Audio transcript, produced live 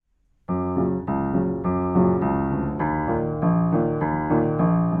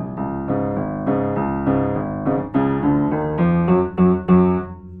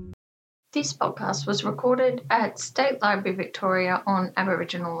This podcast was recorded at State Library Victoria on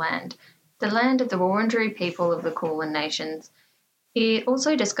Aboriginal land, the land of the Wurundjeri people of the Kulin Nations. It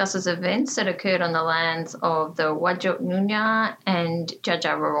also discusses events that occurred on the lands of the Whadjuk Noongar and Dja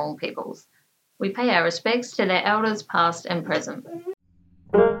Dja Wurrung peoples. We pay our respects to their elders past and present.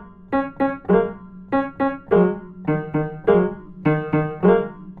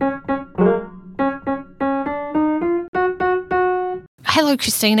 Hello,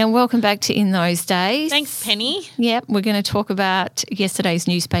 Christina. Welcome back to In Those Days. Thanks, Penny. Yep, we're going to talk about yesterday's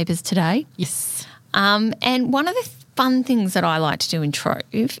newspapers today. Yes. And one of the fun things that I like to do in Trove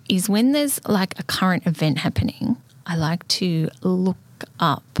is when there's like a current event happening, I like to look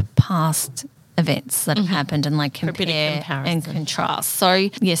up past events that have happened and like compare and contrast. So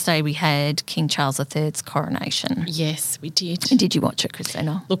yesterday we had King Charles III's coronation. Yes, we did. Did you watch it,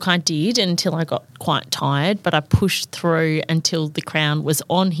 Christina? Look, I did until I got quite tired, but I pushed through until the crown was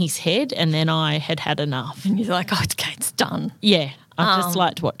on his head and then I had had enough. And you're like, oh, okay, it's done. Yeah. I just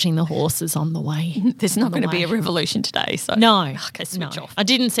liked watching the horses on the way. There's not going to be a revolution today. So No. Okay, switch off. I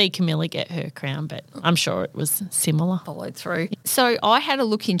didn't see Camilla get her crown, but I'm sure it was similar. Followed through. So I had a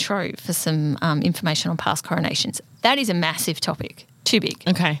look in Trove for some information on past coronations. That is a massive topic. Too big.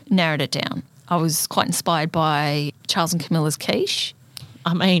 Okay. Narrowed it down. I was quite inspired by Charles and Camilla's quiche.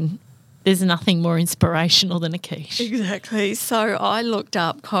 I mean, there's nothing more inspirational than a quiche. Exactly. So I looked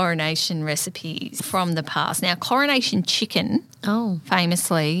up coronation recipes from the past. Now, coronation chicken,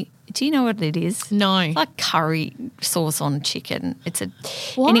 famously, do you know what it is? No. It's like curry sauce on chicken.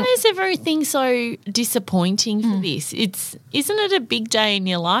 Why is everything so disappointing for this? Isn't it a big day in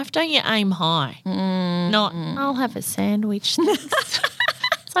your life? Don't you aim high? Not, I'll have a sandwich.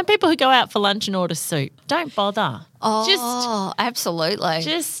 Some people who go out for lunch and order soup, don't bother. Oh, absolutely.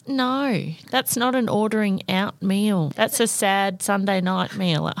 Just no. That's not an ordering out meal. That's a sad Sunday night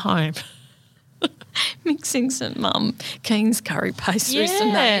meal at home. Mixing some King's curry paste with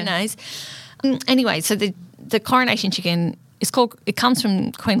some mayonnaise. Anyway, so the coronation chicken it comes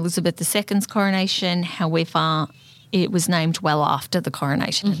from Queen Elizabeth II's coronation. However, it was named well after the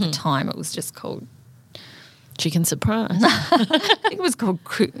coronation at the time. It was just called Chicken surprise. I think it was called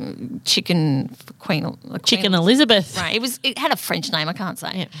Chicken Queen. Chicken Elizabeth. Right. It had a French name. I can't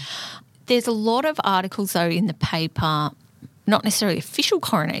say. Yeah. There's a lot of articles though in the paper, not necessarily official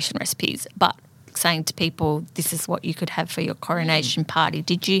coronation recipes, but saying to people, this is what you could have for your coronation party.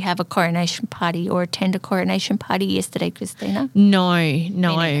 Did you have a coronation party or attend a coronation party yesterday, Christina? No.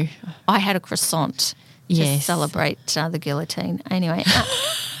 I had a croissant to celebrate the guillotine. Anyway.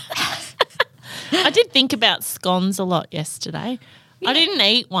 I did think about scones a lot yesterday. Yeah. I didn't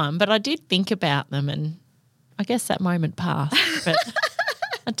eat one, but I did think about them and I guess that moment passed. But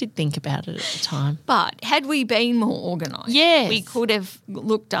I did think about it at the time. But had we been more organised, we could have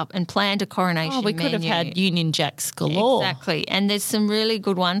looked up and planned a coronation menu. We could have had Union Jacks galore. Exactly. And there's some really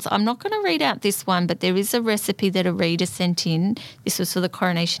good ones. I'm not going to read out this one, but there is a recipe that a reader sent in. This was for the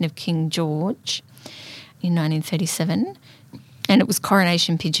coronation of King George in 1937. And it was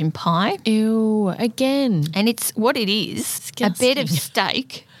coronation pigeon pie. Ew, again. And it's what it is, disgusting. A bed of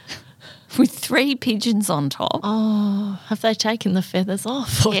steak with 3 pigeons on top. Oh, have they taken the feathers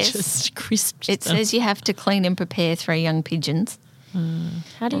off or Yes. just crisped It them? says you have to clean and prepare 3 young pigeons.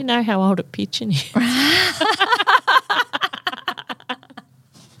 How do you know how old a pigeon is?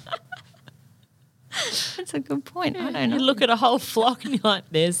 That's a good point. I don't know. You look at a whole flock and you're like,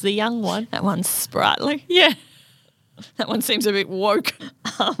 there's the young one. That one's sprightly. Yeah. That one seems a bit woke.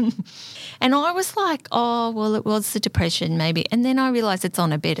 And I was like, oh, well, it was the Depression maybe. And then I realised it's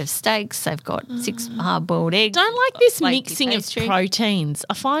on a bed of steaks. They've got 6 hard-boiled eggs. Don't like this flaky mixing pastry. of proteins.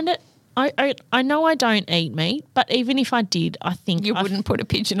 I find it, I know I don't eat meat, but even if I did, I think You wouldn't put a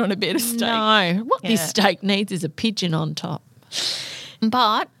pigeon on a bed of steak. No. What this steak needs is a pigeon on top.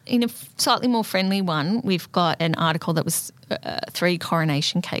 But in a slightly more friendly one, we've got an article that was 3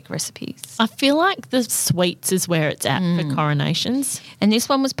 coronation cake recipes. I feel like the sweets is where it's at for coronations. And this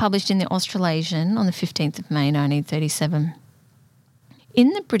one was published in the Australasian on the 15th of May 1937.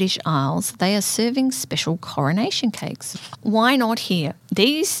 In the British Isles, they are serving special coronation cakes. Why not here?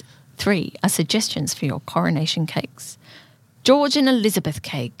 These 3 are suggestions for your coronation cakes. George and Elizabeth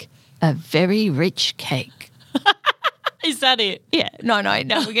cake, a very rich cake. Is that it? Yeah, no, we're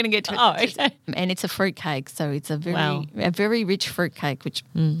going to get to it. Oh, okay. And it's a fruit cake, so it's a very rich fruit cake, which,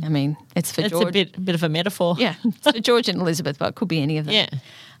 I mean, it's for George. It's a bit of a metaphor. Yeah, it's for George and Elizabeth, but it could be any of them. Yeah.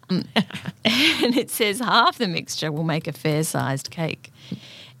 And it says half the mixture will make a fair-sized cake.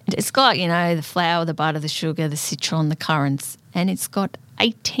 It's got, the flour, the butter, the sugar, the citron, the currants, and it's got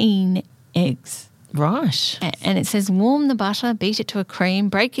 18 eggs. Right. And it says warm the butter, beat it to a cream,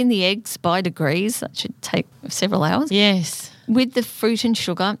 break in the eggs by degrees. That should take several hours. Yes. With the fruit and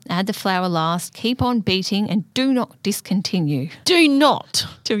sugar, add the flour last, keep on beating and do not discontinue Do not.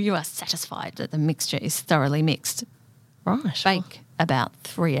 till you are satisfied that the mixture is thoroughly mixed. Right. Bake about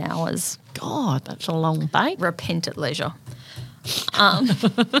 3 hours. God, that's a long bake. Repent at leisure. And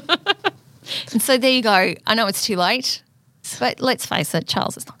so there you go. I know it's too late, but let's face it,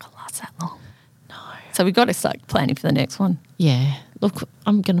 Charles, it's not going to last that long. No. So we've got to start planning for the next one. Yeah. Look,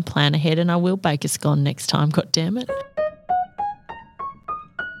 I'm going to plan ahead and I will bake a scone next time, God damn it.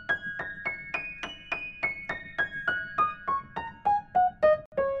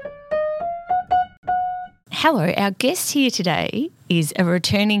 Hello, our guest here today is a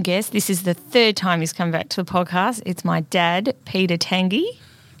returning guest. This is the third time he's come back to the podcast. It's my dad, Peter Tangi.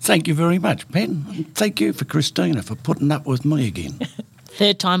 Thank you very much, Pen. Thank you for Christina for putting up with me again.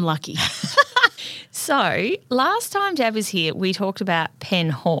 Third time lucky. So last time Dad was here, we talked about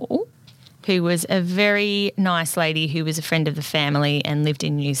Pen Hall, who was a very nice lady who was a friend of the family and lived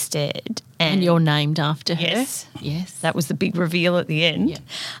in Newstead. And you're named after her. Yes. Yes. That was the big reveal at the end. Yeah.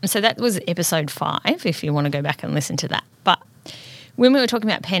 So that was episode 5, if you want to go back and listen to that. But when we were talking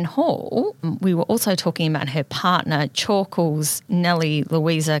about Pen Hall, we were also talking about her partner, Chorkles Nellie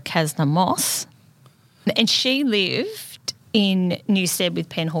Louisa Kasner Moss. And she lived in Newstead with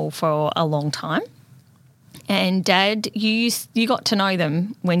Pen Hall for a long time. And Dad, you got to know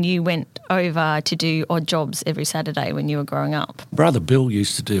them when you went over to do odd jobs every Saturday when you were growing up. Brother Bill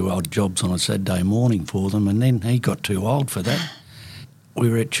used to do odd jobs on a Saturday morning for them, and then he got too old for that. We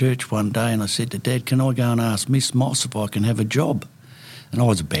were at church one day and I said to Dad, can I go and ask Miss Moss if I can have a job? And I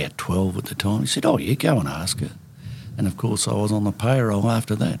was about 12 at the time. He said, oh, yeah, go and ask her. And, of course, I was on the payroll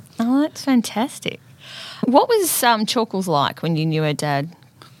after that. Oh, that's fantastic. What was Chorkles like when you knew her dad?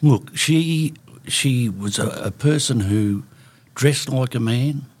 Look, she was a person who dressed like a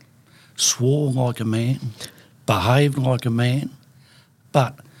man, swore like a man, behaved like a man,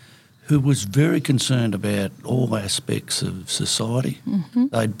 but who was very concerned about all aspects of society. Mm-hmm.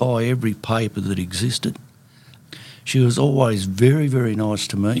 They'd buy every paper that existed. She was always very, very nice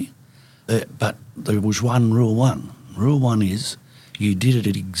to me, but there was one rule one. Rule one is you did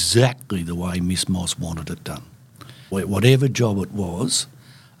it exactly the way Miss Moss wanted it done. Whatever job it was,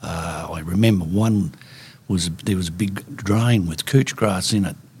 I remember there was a big drain with couch grass in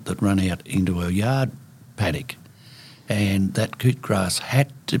it that ran out into a yard paddock, and that couch grass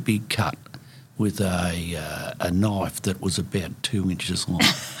had to be cut with a knife that was about 2 inches long.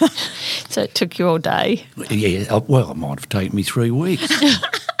 So it took you all day? Yeah, well, it might have taken me 3 weeks.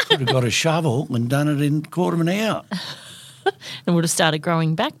 Could have got a shovel and done it in a quarter of an hour. It would have started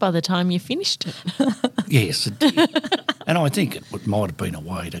growing back by the time you finished it. Yes, it did. And I think it might have been a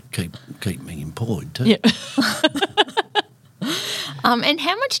way to keep me employed too. Yeah. And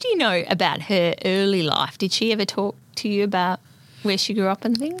how much do you know about her early life? Did she ever talk to you about where she grew up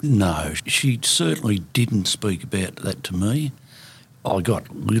and things? No, she certainly didn't speak about that to me. I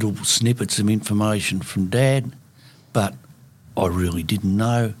got little snippets of information from Dad, but I really didn't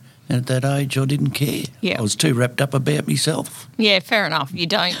know. And at that age, I didn't care. Yeah. I was too wrapped up about myself. Yeah, fair enough. You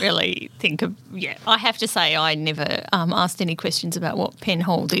don't really think of... Yeah, I have to say I never asked any questions about what Pen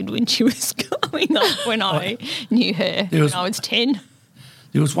Hall did when she was growing up when I knew her when I was 10.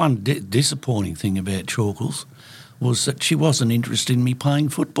 There was one disappointing thing about Chorkles was that she wasn't interested in me playing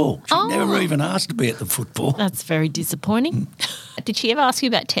football. She never even asked about the football. That's very disappointing. Did she ever ask you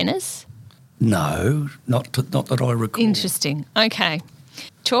about tennis? No, not that I recall. Interesting. Okay.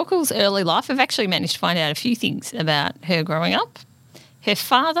 Chorkles' early life, I've actually managed to find out a few things about her growing up. Her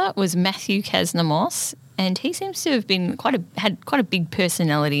father was Matthew Kasner Moss, and he seems to have been had quite a big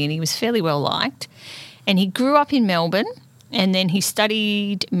personality, and he was fairly well liked. And he grew up in Melbourne, and then he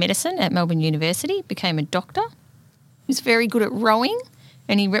studied medicine at Melbourne University, became a doctor. He was very good at rowing,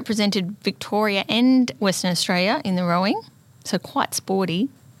 and he represented Victoria and Western Australia in the rowing, so quite sporty.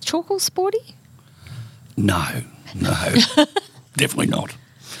 Chorkles sporty? No, definitely not.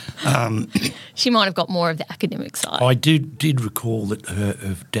 She might have got more of the academic side. I did recall that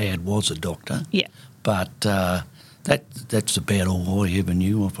her dad was a doctor. Yeah. But that's about all I ever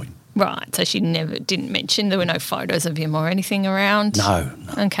knew of him. Right, so she didn't mention there were no photos of him or anything around? No.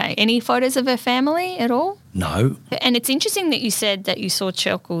 Okay, any photos of her family at all? No. And it's interesting that you said that you saw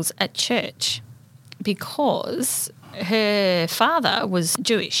Chorkles at church because her father was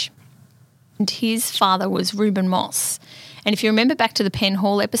Jewish and his father was Reuben Moss. And if you remember back to the Pen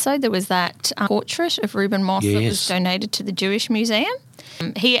Hall episode, there was that portrait of Reuben Moss that was donated to the Jewish Museum.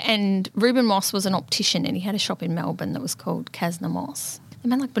 Reuben Moss was an optician and he had a shop in Melbourne that was called Kasner Moss. They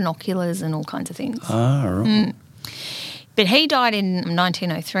made like binoculars and all kinds of things. Ah, right. But he died in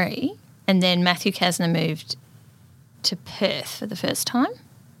 1903, and then Matthew Kasner moved to Perth for the first time.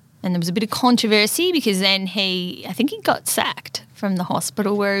 And there was a bit of controversy because then I think he got sacked from the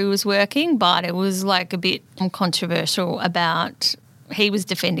hospital where he was working, but it was like a bit controversial about he was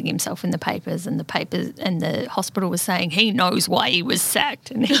defending himself in the papers and the hospital was saying he knows why he was sacked.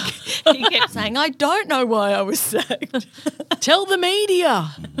 And he kept saying, I don't know why I was sacked. Tell the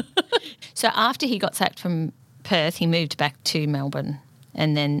media. So after he got sacked from Perth, he moved back to Melbourne.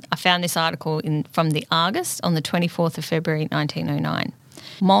 And then I found this article from the Argus on the 24th of February 1909.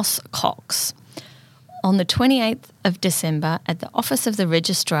 Moss Cox. On the 28th of December, at the office of the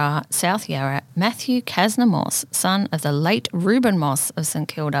Registrar, South Yarra, Matthew Kasner Moss, son of the late Reuben Moss of St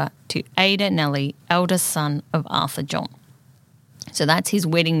Kilda, to Ada Nellie, eldest son of Arthur John. So that's his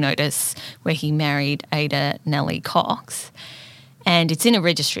wedding notice where he married Ada Nellie Cox. And it's in a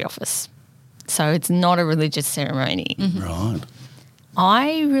registry office. So it's not a religious ceremony. Mm-hmm. Right.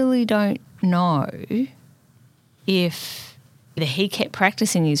 I really don't know if he kept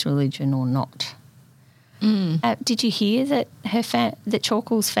practicing his religion or not. Did you hear that that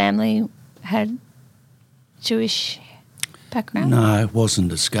Chorkles' family had Jewish background? No, it wasn't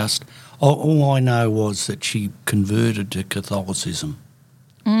discussed. All I know was that she converted to Catholicism.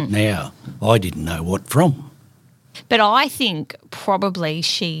 Now, I didn't know what from. But I think probably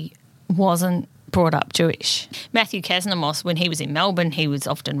she wasn't brought up Jewish. Matthew Kasner Moss, when he was in Melbourne, he was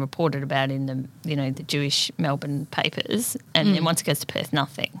often reported about in the Jewish Melbourne papers, and then once he goes to Perth,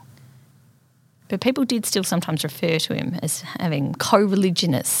 nothing. But people did still sometimes refer to him as having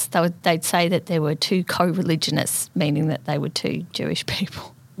co-religionists. They'd say that there were two co-religionists, meaning that they were two Jewish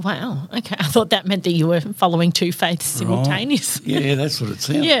people. Wow. Okay. I thought that meant that you were following two faiths simultaneously. Right. Yeah, that's what it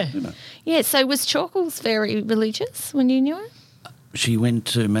sounds Yeah. like. You know. Yeah, so was Chorkles very religious when you knew him? She went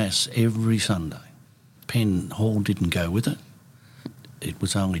to Mass every Sunday. Penn Hall didn't go with her. It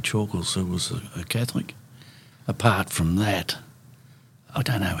was only Chorkles who was a Catholic. Apart from that, I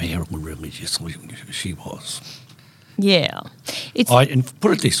don't know how religious she was. Yeah. And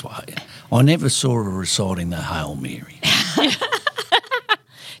put it this way, I never saw her reciting the Hail Mary.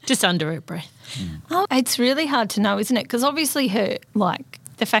 Just under her breath. Oh, it's really hard to know, isn't it? Because obviously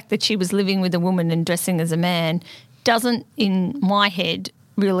the fact that she was living with a woman and dressing as a man doesn't, in my head,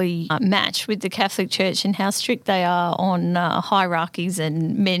 really match with the Catholic Church and how strict they are on hierarchies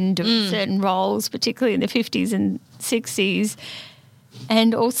and men doing certain roles, particularly in the 50s and 60s.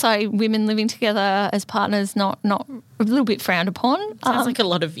 And also women living together as partners, not a little bit frowned upon. Sounds like a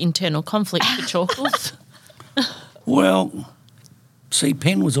lot of internal conflict for Chorkles. Well, see,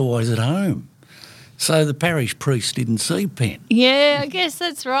 Penn was always at home. So the parish priest didn't see Penn. Yeah, I guess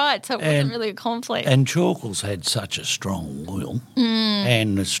that's right. So it wasn't really a conflict. And Chorkles had such a strong will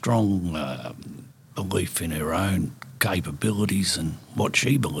and a strong belief in her own capabilities and what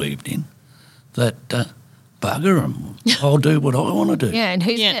she believed in that bugger them, I'll do what I want to do. Yeah, and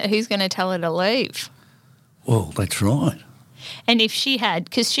who's going to tell her to leave? Well, that's right. And if she had,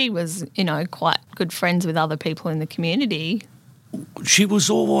 because she was, quite good friends with other people in the community. She was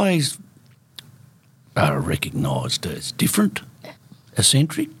always recognised as different,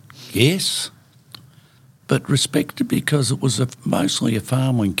 eccentric, yes, but respected because it was mostly a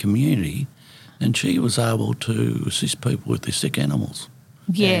farming community and she was able to assist people with their sick animals.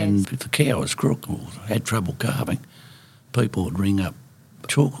 Yes. And if the cow was crook or had trouble calving, people would ring up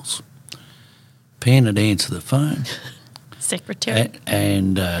Chorkles. Penn would answer the phone. Secretary.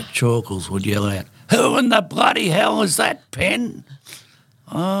 And Chorkles would yell out, "Who in the bloody hell is that, Penn?"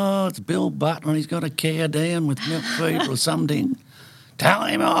 "Oh, it's Bill Butler. He's got a cow down with milk fever or something. Tell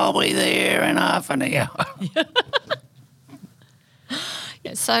him I'll be there in half an hour."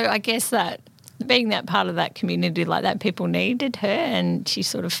 So I guess that being that part of that community like that, people needed her and she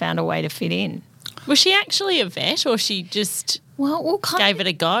sort of found a way to fit in. Was she actually a vet or she just gave it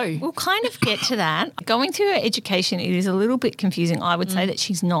a go? We'll kind of get to that. Going through her education, it is a little bit confusing. I would say that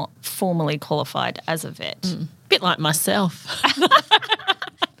she's not formally qualified as a vet. Bit like myself.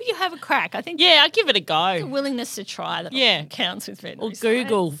 But you have a crack. I think Yeah, I give it a go. the willingness to try that counts with veterinary Or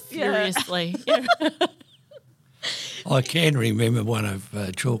Google science. furiously. I can remember one of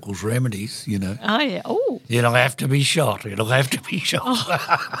Chorkles' remedies, Oh, yeah. Oh, It'll have to be shot. It'll have to be shot.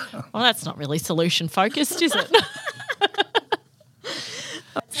 Well, that's not really solution focused, is it?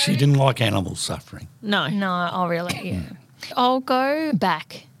 She didn't like animals suffering. No. no, really, yeah. I'll go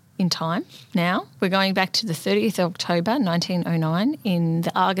back in time now. We're going back to the 30th of October 1909 in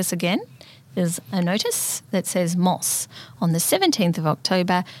the Argus again. There's a notice that says Moss on the 17th of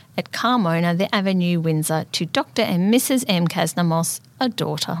October at Carmona, the Avenue, Windsor, to Dr. and Mrs. M. Kasner Moss, a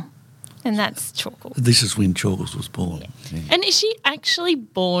daughter. And that's Chorkles. This is when Chorkles was born. Yeah. And is she actually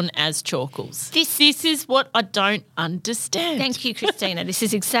born as Chorkles? This is what I don't understand. Thank you, Christina. This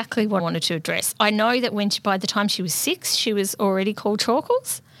is exactly what I wanted to address. I know that by the time she was 6, she was already called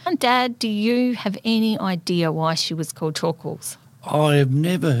Chorkles. And Dad, do you have any idea why she was called Chorkles? I have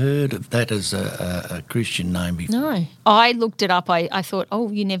never heard of that as a Christian name before. No. I looked it up. I thought,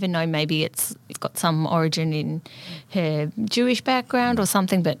 you never know, maybe it's got some origin in her Jewish background or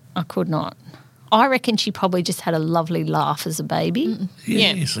something, but I could not. I reckon she probably just had a lovely laugh as a baby.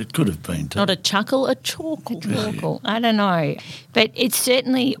 Yes, it could have been too. Not a chuckle, a chorkle. Chorkle. I don't know. But it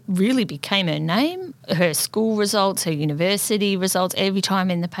certainly really became her name. Her school results, her university results, every time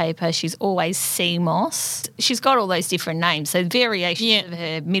in the paper she's always C. Moss. She's got all those different names. So variations of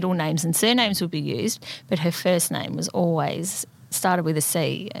her middle names and surnames would be used, but her first name was always started with a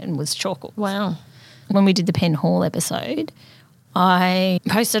C and was Chorkles. Wow. When we did the Penn Hall episode, I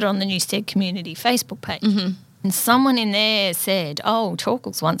posted on the Newstead Community Facebook page. And someone in there said,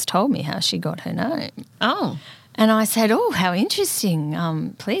 Chorkles once told me how she got her name. Oh. And I said, how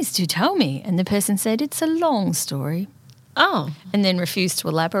interesting. Please do tell me. And the person said, it's a long story. Oh. And then refused to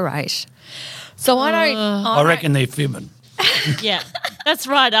elaborate. So I reckon they're fibbing. Yeah. That's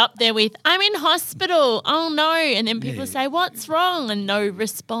right up there with, I'm in hospital. Oh, no. And then people say, what's wrong? And no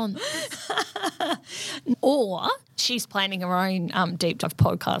response. Or she's planning her own deep dive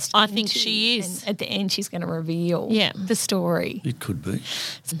podcast. I think she is. And at the end, she's going to reveal the story. It could be.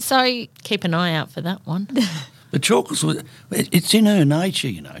 So keep an eye out for that one. But Chorkles, it's in her nature,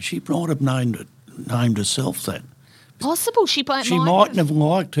 you know. She might have named herself that. Possible. She mightn't have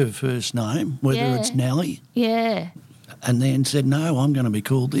liked her first name, whether it's Nellie. Yeah. And then said, no, I'm going to be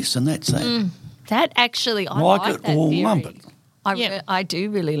called this and that's that. That actually, I like like it that or theory. lump it. I do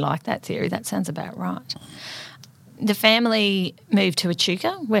really like that theory. That sounds about right. The family moved to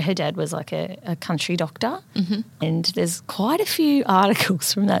Echuca, where her dad was like a country doctor. And there's quite a few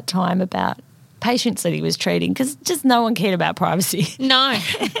articles from that time about patients that he was treating because just no one cared about privacy. No.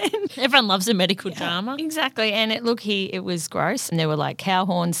 Everyone loves a medical drama. Exactly. And it was gross. And there were like cow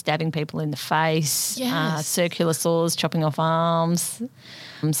horns stabbing people in the face, circular saws chopping off arms,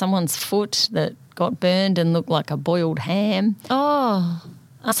 someone's foot that got burned and looked like a boiled ham. Oh.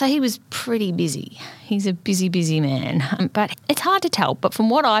 So he was pretty busy. He's a busy, busy man. But it's hard to tell. But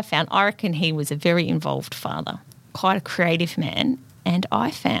from what I found, I reckon he was a very involved father, quite a creative man. And I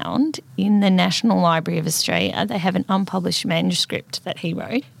found in the National Library of Australia, they have an unpublished manuscript that he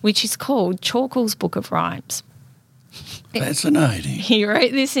wrote, which is called Chorkles' Book of Rhymes. Fascinating. He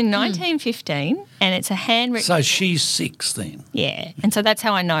wrote this in 1915 and it's a handwritten... So she's 6 then? Yeah. And so that's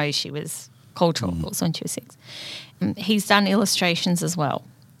how I know she was called Chorkles when she was 6. He's done illustrations as well.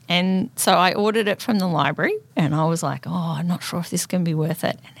 And so I ordered it from the library and I was like, I'm not sure if this is going to be worth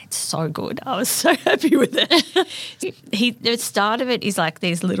it. And it's so good. I was so happy with it. The start of it is like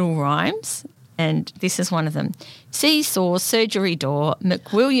these little rhymes and this is one of them. Seesaw, surgery door,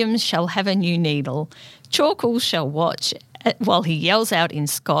 McWilliams shall have a new needle. Chorkles shall watch while he yells out in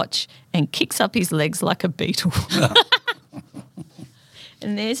Scotch and kicks up his legs like a beetle.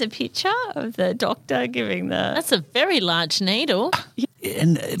 And there's a picture of the doctor giving the... That's a very large needle.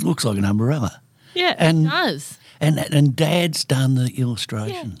 And it looks like an umbrella. Yeah, and, it does. And Dad's done the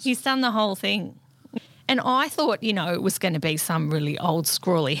illustrations. Yeah, he's done the whole thing. And I thought, it was going to be some really old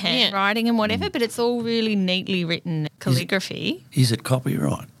scrawly handwriting and whatever, but it's all really neatly written calligraphy. Is it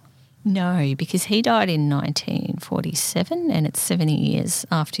copyright? No, because he died in 1947 and it's 70 years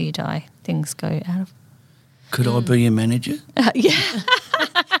after you die. Things go out of... Could I be your manager? Yeah.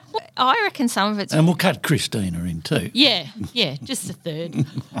 I reckon some of it's... And we'll cut Christina in too. Yeah, just a third.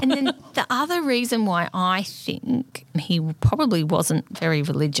 And then the other reason why I think he probably wasn't very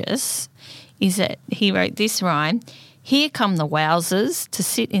religious is that he wrote this rhyme, here come the wowsers to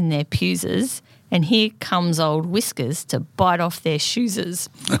sit in their pewses and here comes old Whiskers to bite off their shoeses.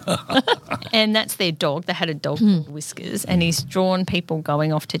 And that's their dog. They had a dog called Whiskers and he's drawn people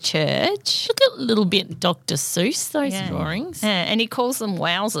going off to church. Look a little bit Dr. Seuss, those drawings. Yeah, and he calls them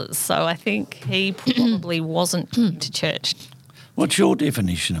wowsers, so I think he probably wasn't going to church. What's your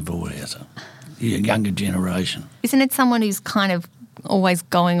definition of a wowser? Your younger generation. Isn't it someone who's kind of always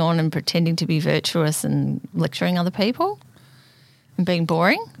going on and pretending to be virtuous and lecturing other people? And being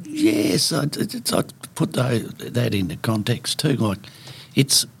boring? Yes, I put that into context too. Like,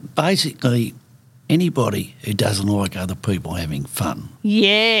 it's basically anybody who doesn't like other people having fun.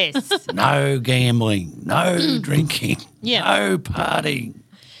 Yes. No gambling, no drinking, no partying.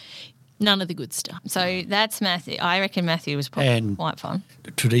 None of the good stuff. So that's Matthew. I reckon Matthew was probably quite fun.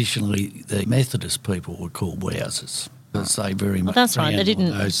 Traditionally, the Methodist people were called wowsers. Say very much. that's right. They around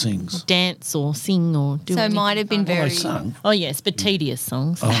didn't those things. dance or sing or do So it anything. might have been Well, very they sung. Oh, yes, but tedious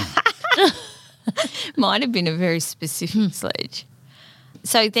songs. might have been a very specific sledge.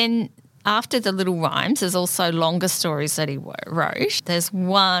 So then after the little rhymes, there's also longer stories that he wrote. There's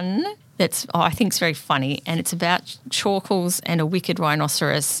one that's, I think is very funny, and it's about Chorkles and a wicked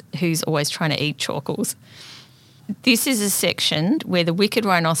rhinoceros who's always trying to eat Chorkles. This is a section where the wicked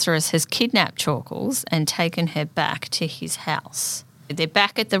rhinoceros has kidnapped Chorkles and taken her back to his house. They're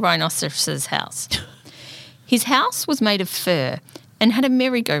back at the rhinoceros's house. His house was made of fur and had a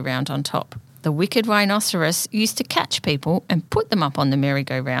merry-go-round on top. The wicked rhinoceros used to catch people and put them up on the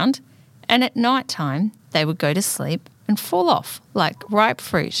merry-go-round, and at night time they would go to sleep and fall off like ripe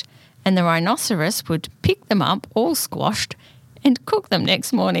fruit, and the rhinoceros would pick them up all squashed and cook them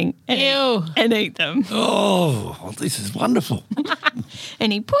next morning and eat them. Oh, this is wonderful.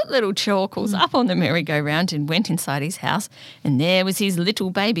 And he put little Chorkles up on the merry-go-round and went inside his house, and there was his little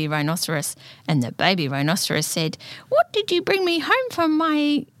baby rhinoceros. And the baby rhinoceros said, "What did you bring me home for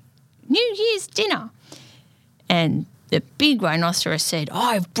my New Year's dinner?" And the big rhinoceros said,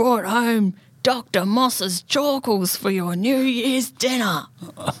 "I've brought home Dr. Moss's Chorkles for your New Year's dinner."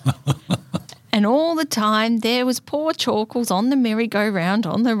 And all the time there was poor Chorkles on the merry-go-round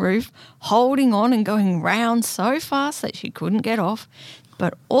on the roof, holding on and going round so fast that she couldn't get off.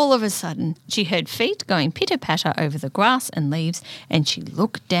 But all of a sudden she heard feet going pitter-patter over the grass and leaves, and she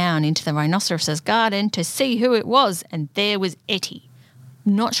looked down into the rhinoceros's garden to see who it was, and there was Etty.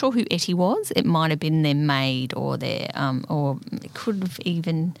 Not sure who Etty was. It might have been their maid or or it could have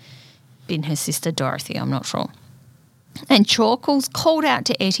even been her sister Dorothy. I'm not sure. And Chorkles called out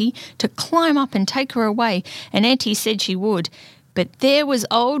to Etty to climb up and take her away, and Etty said she would. But there was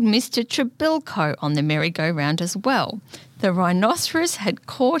old Mr. Trebilco on the merry-go-round as well. The rhinoceros had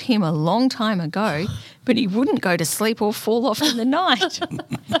caught him a long time ago, but he wouldn't go to sleep or fall off in the night.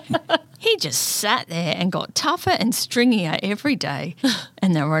 He just sat there and got tougher and stringier every day.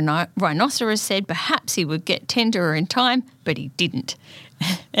 And the rhinoceros said perhaps he would get tenderer in time, but he didn't.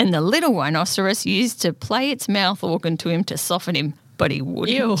 And the little rhinoceros used to play its mouth organ to him to soften him, but he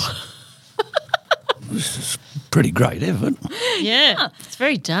wouldn't. Ew. This is pretty great effort. Yeah, it's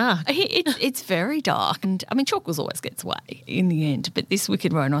very dark. It's very dark. And, I mean, Chorkles always gets away in the end, but this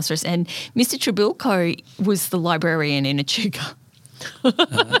wicked rhinoceros. And Mr. Trebilco was the librarian in Echuca.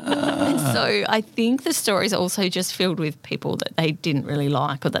 And so I think the story's also just filled with people that they didn't really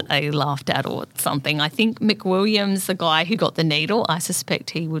like or that they laughed at or something. I think McWilliams, the guy who got the needle, I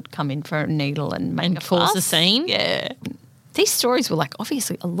suspect he would come in for a needle and make a cause fuss. a scene. Yeah. These stories were like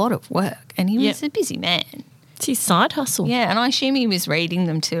obviously a lot of work, and he was a busy man. It's his side hustle. Yeah, and I assume he was reading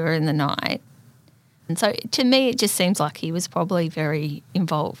them to her in the night. And so to me it just seems like he was probably very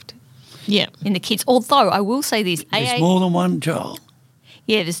involved Yeah. in the kids. Although I will say this. There's more than one child.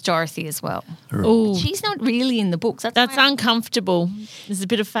 Yeah, there's Dorothy as well. Oh, She's not really in the books. that's why uncomfortable. There's a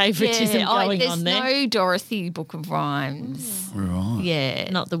bit of favouritism going on there. There's no Dorothy Book of Rhymes. Right. Yeah.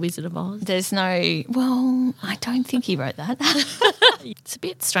 Not the Wizard of Oz. There's no, well, I don't think he wrote that. It's a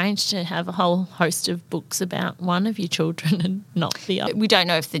bit strange to have a whole host of books about one of your children and not the other. We don't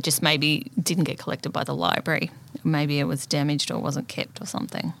know if they just maybe didn't get collected by the library. Maybe it was damaged or wasn't kept or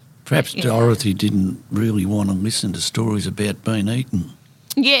something. Perhaps Dorothy didn't really want to listen to stories about being eaten.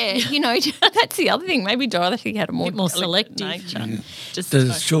 Yeah, that's the other thing. Maybe Dorothy had a Bit more delicate selective. nature. Just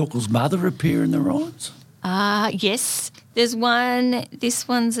Does Chorkles' mother appear in the rhymes? Yes. There's one. This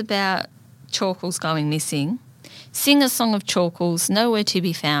one's about Chorkles going missing. Sing a song of Chorkles, nowhere to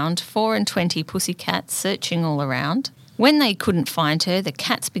be found. 24 pussycats searching all around. When they couldn't find her, the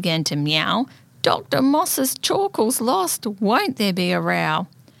cats began to meow. Dr. Moss's Chorkles lost. Won't there be a row?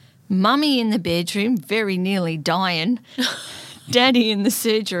 Mummy in the bedroom, very nearly dying. Daddy in the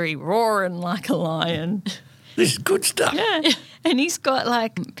surgery, roaring like a lion. This is good stuff. Yeah. And he's got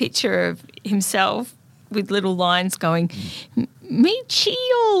like a picture of himself with little lines going, "Me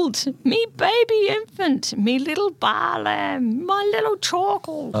child, me baby infant, me little bar lamb, my little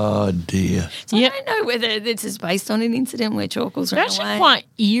Chorkles." Oh, dear. So I don't know whether this is based on an incident where Chorkles They're ran actually away. quite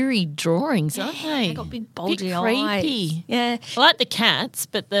eerie drawings, aren't they? They got big bulgy Bit eyes. creepy. Yeah. I like the cats,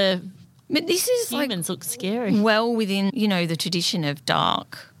 but the But this is humans look scary. well within, the tradition of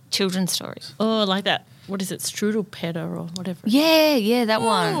dark children's stories. Oh, like that. What is it? Strudelpeter or whatever. Yeah, that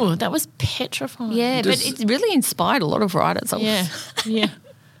one. Oh, that was petrifying. Yeah, but it's really inspired a lot of writers. Yeah, yeah.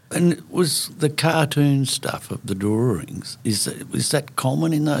 And was the cartoon stuff of the drawings, was that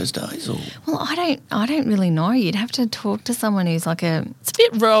common in those days? Or? Well, I don't really know. You'd have to talk to someone who's like It's a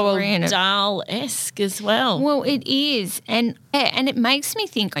bit Roald Victorian. Dahl-esque as well. Well, it is, and it makes me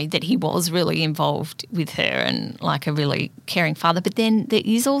think that he was really involved with her and like a really caring father. But then there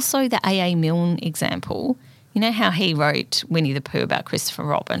is also the A.A. Milne example. You know how he wrote Winnie the Pooh about Christopher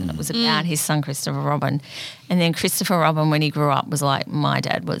Robin? It was about his son Christopher Robin. And then Christopher Robin, when he grew up, was like, my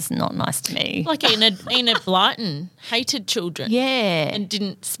dad was not nice to me. Like Enid Blyton hated children. Yeah. And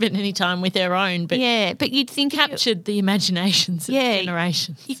didn't spend any time with their own, but but you'd think captured the imaginations of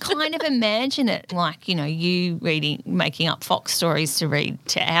generations. You kind of imagine it like, you know, you making up Fox stories to read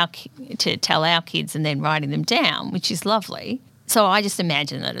to tell our kids and then writing them down, which is lovely. So I just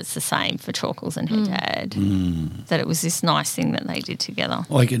imagine that it's the same for Chorkles and her dad, that it was this nice thing that they did together.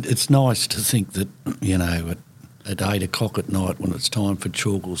 Like it's nice to think that, you know, at 8 o'clock at night when it's time for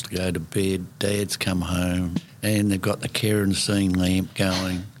Chorkles to go to bed, Dad's come home and they've got the kerosene lamp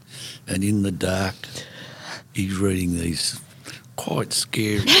going and in the dark he's reading these quite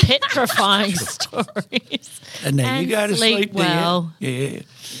scary, petrifying stories. And then you go to sleep well. there.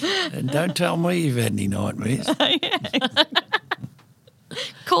 Yeah. And don't tell me you've had any nightmares.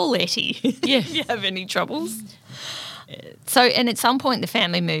 Call Letty if you have any troubles. So, and at some point the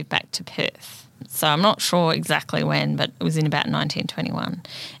family moved back to Perth. So I'm not sure exactly when, but it was in about 1921.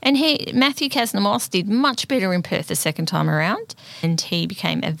 And Matthew Casnamos did much better in Perth the second time around, and he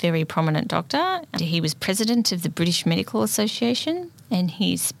became a very prominent doctor. He was president of the British Medical Association, and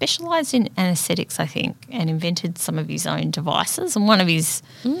he specialised in anaesthetics, I think, and invented some of his own devices. And one of his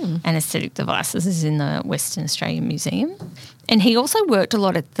anaesthetic devices is in the Western Australian Museum. And he also worked a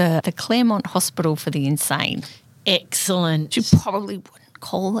lot at the Claremont Hospital for the Insane. Excellent. You probably wouldn't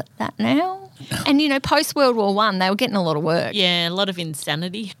call it that now. And, you know, post-World War I, they were getting a lot of work. Yeah, a lot of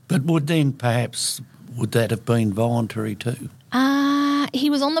insanity. But would that have been voluntary too? He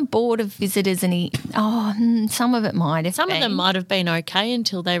was on the board of visitors and some of it might have Some been. of them might have been okay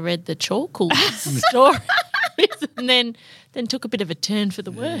until they read the Chorkles story and then took a bit of a turn for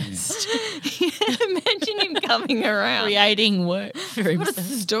the worst. Imagine him coming around. Creating work for himself. What's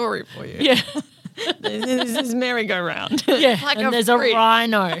the story for you? Yeah. This is merry-go-round. Yeah, Like and there's fridge. a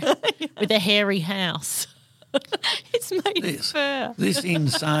rhino with a hairy house. It's made of fur. This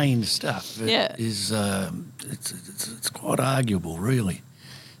insane stuff Yeah. is it's quite arguable, really.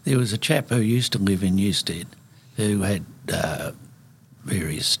 There was a chap who used to live in Newstead who had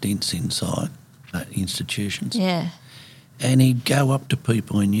various stints inside institutions. Yeah. And he'd go up to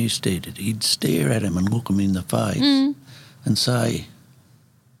people in Newstead, he'd stare at them and look them in the face and say,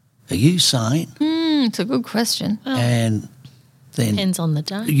 "Are you sane?" It's a good question. And then Depends on the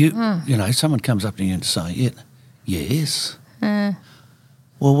day. you know, someone comes up to you and say, "Yes."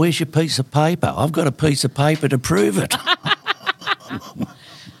 Well, where's your piece of paper? I've got a piece of paper to prove it.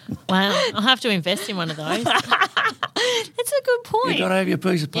 Wow, I'll have to invest in one of those. That's a good point. You've got to have your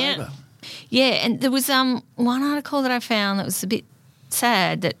piece of paper. Yeah, and there was one article that I found that was a bit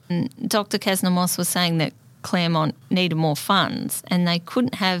sad that Dr. Casnamos was saying that Claremont needed more funds and they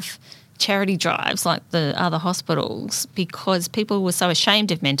couldn't have charity drives like the other hospitals because people were so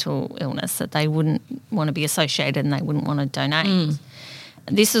ashamed of mental illness that they wouldn't want to be associated and they wouldn't want to donate.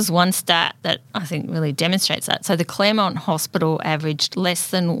 This is one stat that I think really demonstrates that. So the Claremont Hospital averaged less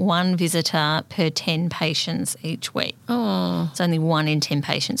than one visitor per 10 patients each week. Oh. It's only 1 in 10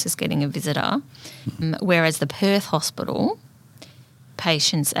 patients is getting a visitor, whereas the Perth Hospital,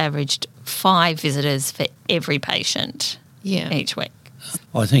 patients averaged 5 visitors for every patient each week.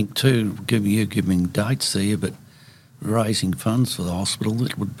 I think too, giving dates there, but raising funds for the hospital,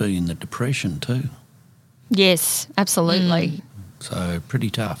 it would be in the Depression too. Yes, absolutely. So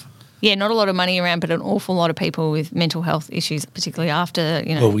pretty tough. Yeah, not a lot of money around, but an awful lot of people with mental health issues, particularly after,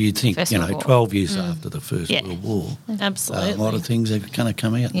 Well, you'd think, First World War. 12 years after the First Yeah. World War, Absolutely. a lot of things are going to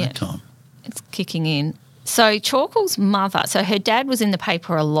come out in that time. It's kicking in. So Chorkles' mother, so her dad was in the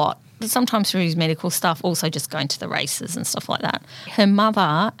paper a lot, sometimes through his medical stuff, also just going to the races and stuff like that. Her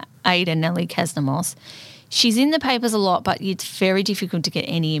mother, Ada Nellie Casnamos, she's in the papers a lot, but it's very difficult to get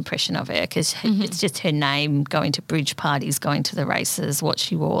any impression of her because it's just her name, going to bridge parties, going to the races, what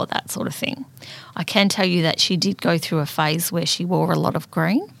she wore, that sort of thing. I can tell you that she did go through a phase where she wore a lot of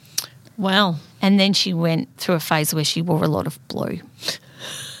green. Wow. And then she went through a phase where she wore a lot of blue.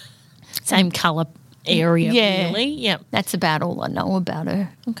 Same colour area, Yeah. really. Yep. That's about all I know about her.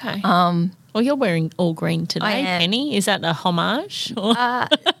 Okay. Well, you're wearing all green today, I am. Penny. Is that a homage? Or- I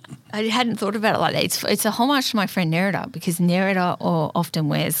hadn't thought about it like that. It's a homage to my friend Nerida because Nerida often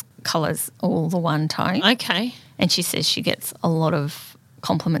wears colours all the one tone. okay. And she says she gets a lot of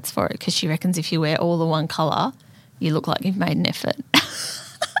compliments for it because she reckons if you wear all the one colour, you look like you've made an effort.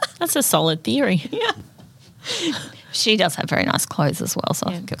 That's a solid theory. Yeah. She does have very nice clothes as well. So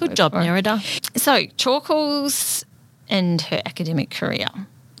I think it Good works job, for her. Nerida. So Chorkles and her academic career.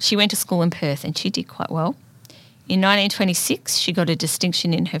 She went to school in Perth and she did quite well. In 1926, she got a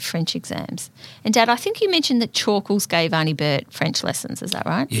distinction in her French exams. And, Dad, I think you mentioned that Chorkles gave Auntie Bert French lessons. Is that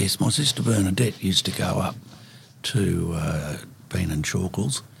right? Yes, my sister Bernadette used to go up to Bean and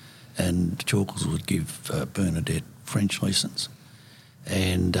Chorkles, and Chorkles would give Bernadette French lessons.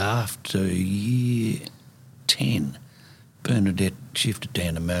 And after year 10, Bernadette shifted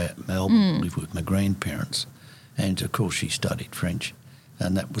down to Melbourne to live with my grandparents. And, of course, she studied French.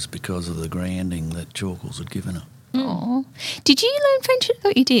 And that was because of the grounding that Chorkles had given her. Oh, did you learn French? I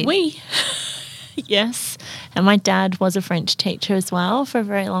thought you did. Yes. And my dad was a French teacher as well for a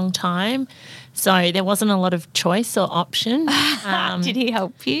very long time. So there wasn't a lot of choice or option. Did he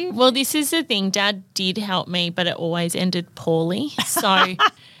help you? Well, this is the thing. Dad did help me, but it always ended poorly. So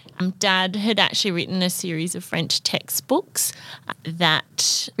Dad had actually written a series of French textbooks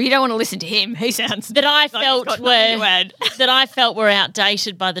that You don't want to listen to him. He sounds that I like he's felt got were nothing to add. that I felt were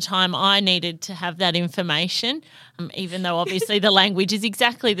outdated by the time I needed to have that information. Even though obviously the language is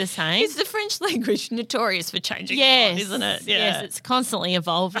exactly the same. Is the French language notorious for changing? Yes, a lot, isn't it? Yes, it's constantly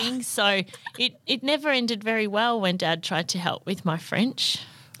evolving. So it never ended very well when Dad tried to help with my French.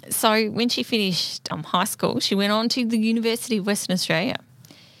 So when she finished high school, she went on to the University of Western Australia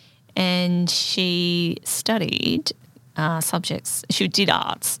and she studied subjects. She did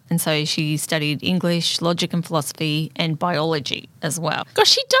arts, and so she studied English, logic and philosophy, and biology as well. Gosh,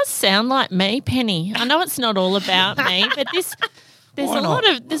 she does sound like me, Penny. I know it's not all about me, but there's Why a not?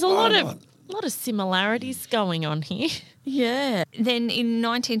 lot Why of similarities going on here. Yeah. Then in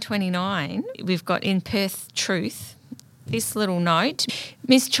 1929, we've got in Perth Truth this little note.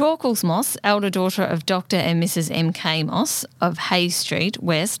 Miss Chorkles Moss, elder daughter of Dr. and Mrs. M.K. Moss of Hayes Street,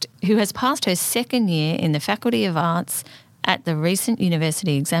 West, who has passed her second year in the Faculty of Arts at the recent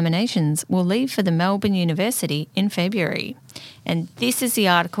university examinations, will leave for the Melbourne University in February. And this is the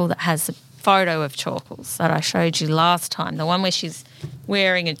article that has a photo of Chorkles that I showed you last time, the one where she's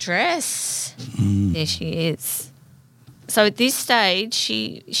wearing a dress. There she is. So at this stage,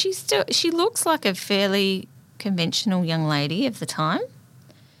 she looks like a fairly conventional young lady of the time,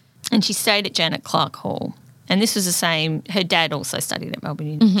 and she stayed at Janet Clark Hall. And this was the same. Her dad also studied at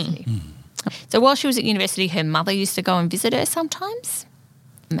Melbourne University. So while she was at university, her mother used to go and visit her sometimes.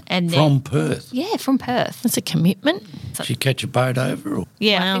 And then, From Perth. yeah, from Perth. That's a commitment. She'd catch a boat over. Or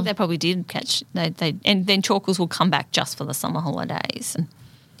Yeah, I Wow. think they probably did catch. And then Chorkles will come back just for the summer holidays.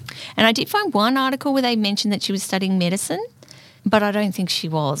 And I did find one article where they mentioned that she was studying medicine, but I don't think she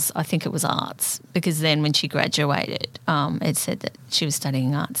was. I think it was arts, because then when she graduated, it said that she was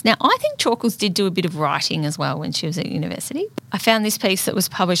studying arts. Now, I think Chorkles did do a bit of writing as well when she was at university. I found this piece that was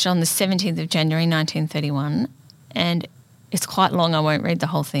published on the 17th of January 1931, and it's quite long. I won't read the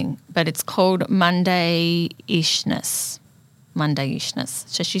whole thing, but it's called Monday-ishness. Monday-ishness.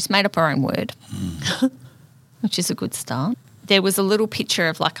 So she's made up her own word, which is a good start. There was a little picture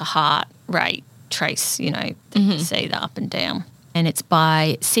of like a heart rate trace, that you see the up and down. And it's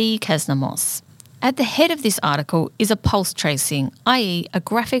by C. Kasnamos. At the head of this article is a pulse tracing, i.e. a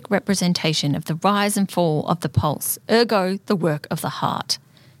graphic representation of the rise and fall of the pulse, ergo the work of the heart.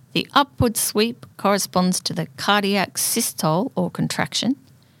 The upward sweep corresponds to the cardiac systole or contraction,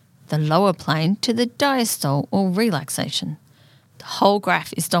 the lower plane to the diastole or relaxation. The whole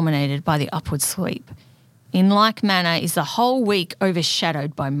graph is dominated by the upward sweep. In like manner is the whole week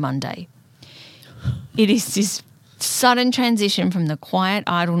overshadowed by Monday. It is this sudden transition from the quiet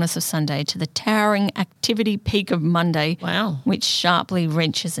idleness of Sunday to the towering activity peak of Monday, Wow. which sharply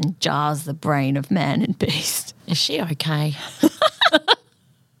wrenches and jars the brain of man and beast. Is she okay?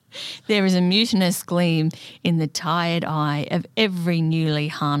 There is a mutinous gleam in the tired eye of every newly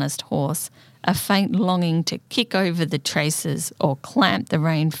harnessed horse, a faint longing to kick over the traces or clamp the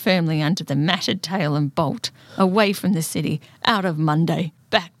rein firmly under the matted tail and bolt, away from the city, out of Monday,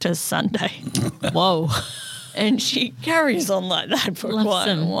 back to Sunday. Whoa. And she carries on like that for Love quite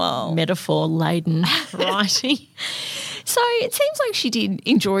a some while. metaphor-laden writing. So it seems like she did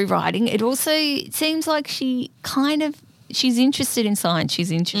enjoy writing. It also seems like she's interested in science.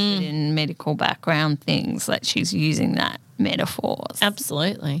 She's interested in medical background things, that she's using that metaphors.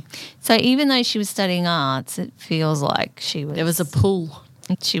 Absolutely. So even though she was studying arts, it feels like There was a pull.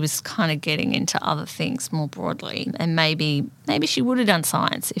 she was kind of getting into other things more broadly. And maybe she would have done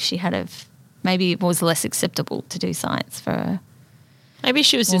science if she had maybe it was less acceptable to do science for her. Maybe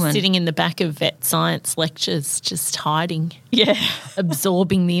she was just Woman. sitting in the back of vet science lectures, just hiding, Yeah.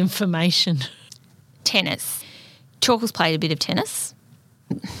 absorbing the information. Tennis. Chorkles played a bit of tennis.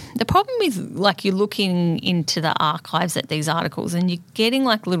 The problem is, like, you're looking into the archives at these articles and you're getting,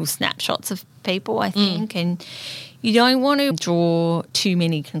 like, little snapshots of people, I think, and you don't want to draw too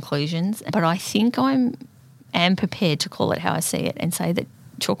many conclusions. But I think I am prepared to call it how I see it and say that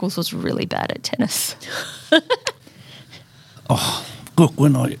Chorkles was really bad at tennis. Look,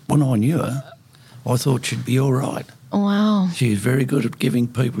 when I knew her, I thought she'd be all right. Wow. She was very good at giving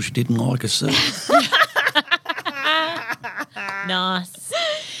people she didn't like a seat. Nice.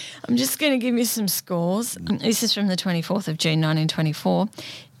 I'm just going to give you some scores. This is from the 24th of June 1924.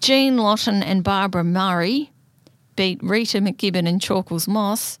 Jean Lawton and Barbara Murray beat Rita McGibbon and Chorkles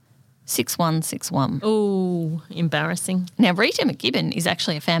Moss 6-1, 6-1. Ooh, embarrassing. Now, Rita McGibbon is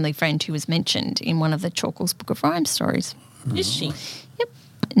actually a family friend who was mentioned in one of the Chorkles Book of Rhymes stories. Is she? Yep.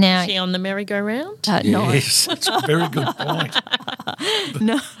 Now, Is she on the merry-go-round? no. Yes, that's a very good point.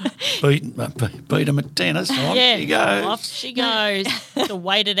 No. Beat them at tennis. Off she goes. Off she goes to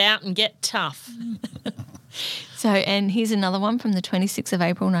wait it out and get tough. So, and here's another one from the 26th of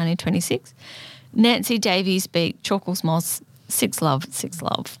April 1926. Nancy Davies beat Chorkles Moss 6-love,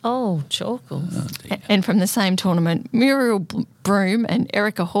 6-love. Oh, Chorkles. And from the same tournament, Muriel Broom and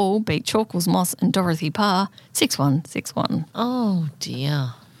Erica Hall beat Chorkles Moss and Dorothy Parr 6-1, 6-1. Oh,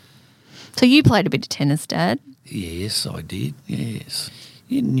 dear. So you played a bit of tennis, Dad? Yes, I did, yes.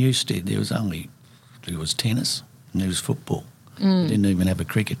 In Newstead there was tennis and there was football. We didn't even have a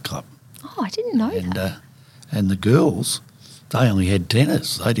cricket club. Oh, I didn't know that. And the girls, they only had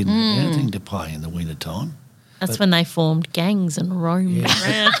tennis. They didn't have anything to play in the winter time. That's when they formed gangs and roamed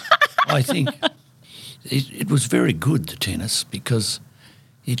around. I think it was very good, the tennis, because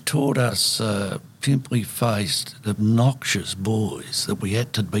it taught us pimply-faced, obnoxious boys that we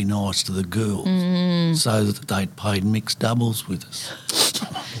had to be nice to the girls so that they'd played mixed doubles with us.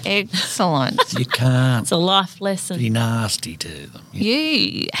 Excellent. You can't It's a life lesson. be nasty to them.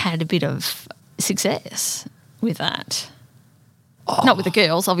 You had a bit of success with that. Not with the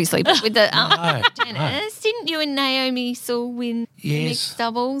girls, obviously, but with the No, tennis. Didn't you and Naomi still win Yes. mixed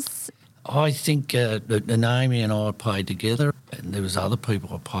doubles? I think that Naomi and I played together, and there was other people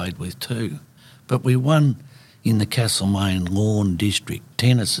I played with too. But we won in the Castlemaine Lawn District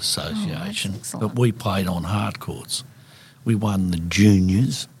Tennis Association, excellent. but we played on hard courts. We won the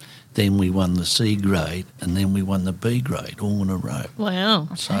juniors, then we won the C grade, and then we won the B grade all in a row. Wow.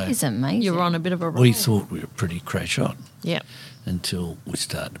 So That is amazing. You're on a bit of a roll. we thought we were pretty crash on Yep. until we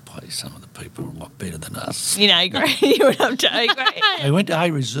started to play some of the people a lot better than us. You know, great. You went up to A grade. They went to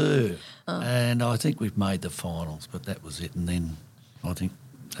A reserve, and I think we've made the finals, but that was it. And then I think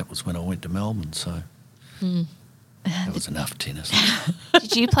that was when I went to Melbourne, so that was enough tennis.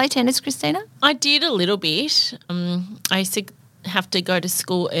 Did you play tennis, Christina? I did a little bit. I used to have to go to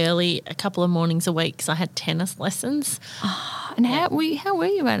school early a couple of mornings a week because I had tennis lessons. And how were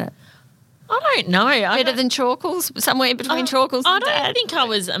you at it? I don't know. Better than Chorkles? Somewhere between Chorkles I and don't Dad? think I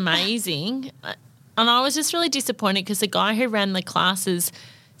was amazing. And I was just really disappointed because the guy who ran the classes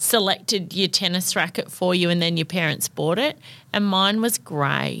selected your tennis racket for you and then your parents bought it. And mine was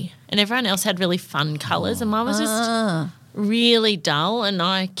grey. And everyone else had really fun colours and mine was just really dull. And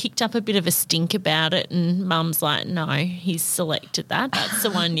I kicked up a bit of a stink about it and Mum's like, no, he's selected that. That's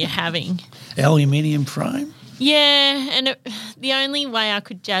the one you're having. Aluminium frame? Yeah, and the only way I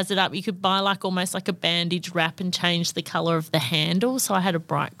could jazz it up, you could buy like almost like a bandage wrap and change the colour of the handle. So I had a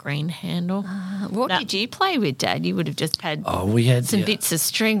bright green handle. What did you play with, Dad? You would have just had Oh, we had some bits of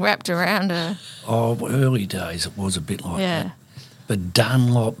string wrapped around a... early days it was a bit like Yeah. that. But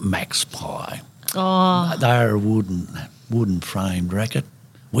Dunlop Max Ply, Oh, they're a wooden framed racket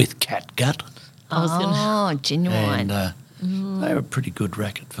with catgut, I was going to... Oh, genuine. and they were a pretty good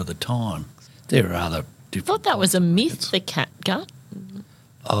racket for the time. There are other I different. thought that was a types of myth, rackets. the catgut.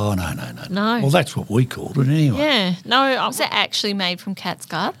 Oh no. No. Well, that's what we called it anyway. Yeah, no, I Was it actually made from cat's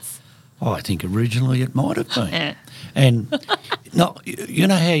guts? Oh, I think originally it might have been. Yeah. And no, you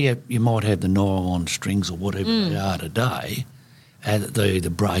know how you might have the nylon strings or whatever they are today, and they either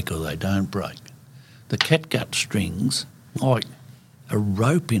break or they don't break. The catgut strings, like a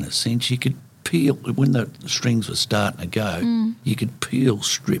rope in a sense, you could peel, when the strings were starting to go, you could peel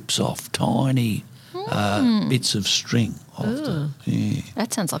strips off, tiny bits of string off them. Yeah.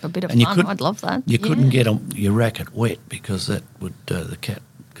 That sounds like a bit of And you fun. could- I'd love that. You couldn't get your racket wet because that would the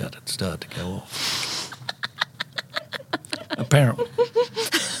catgut would start to go off. Apparently.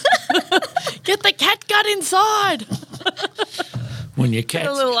 get the catgut inside. When your Get a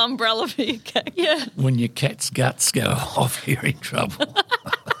cat's little umbrella for your cat. Yeah. when your cat's guts go off, you're in trouble.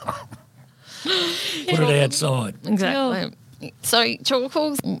 Put it outside. Exactly. So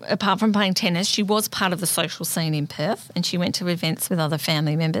Chorkles, apart from playing tennis, she was part of the social scene in Perth, and she went to events with other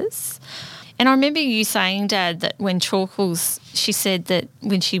family members. And I remember you saying, Dad, that when Chorkles, she said that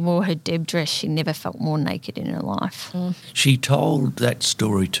when she wore her Deb dress, she never felt more naked in her life. She told that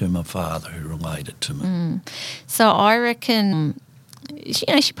story to my father, who relayed it to me. So I reckon,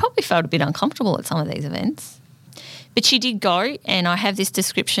 she probably felt a bit uncomfortable at some of these events. But she did go, and I have this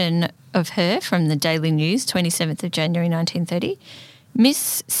description of her from the Daily News, 27th of January 1930.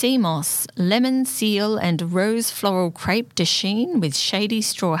 Miss Seamoss, lemon seal and rose floral crepe de chine with shady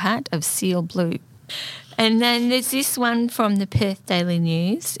straw hat of seal blue. And then there's this one from the Perth Daily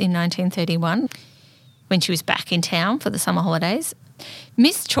News in 1931, when she was back in town for the summer holidays.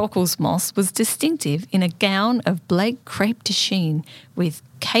 Miss Chorkles Moss was distinctive in a gown of Blake crepe de chine with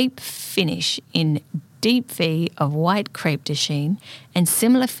cape finish in deep V of white crepe de chine and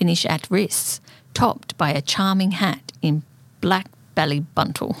similar finish at wrists, topped by a charming hat in black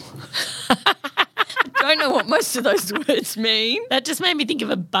ballybuntle. Don't know what most of those words mean. That just made me think of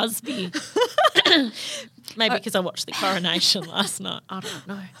a Busby. Maybe because I watched the coronation last night. I don't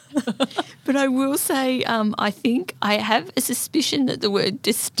know. But I will say, I think I have a suspicion that the word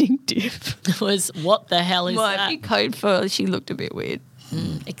distinctive Was what the hell is might that? be code for she looked a bit weird.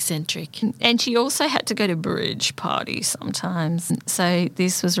 Eccentric. And she also had to go to bridge parties sometimes. So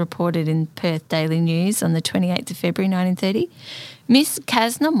this was reported in Perth Daily News on the 28th of February 1930. Miss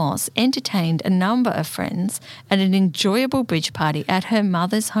Kasna Moss entertained a number of friends at an enjoyable bridge party at her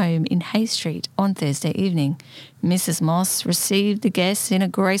mother's home in Hay Street on Thursday evening. Mrs. Moss received the guests in a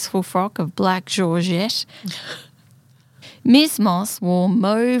graceful frock of black georgette. Miss Moss wore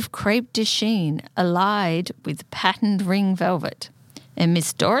mauve crepe de chine allied with patterned ring velvet. And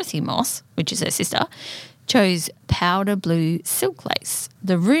Miss Dorothy Moss, which is her sister, chose powder blue silk lace.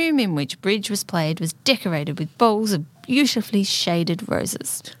 The room in which bridge was played was decorated with bowls of beautifully shaded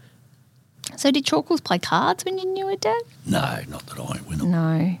roses. So did Chorkles play cards when you knew her, Dad? No, not that I went.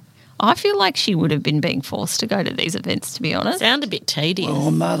 No. I feel like she would have been being forced to go to these events, to be honest. Sound a bit tedious.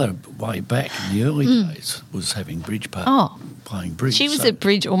 Well, my mother, way back in the early days, was having bridge parties, Oh. playing bridge. She was so at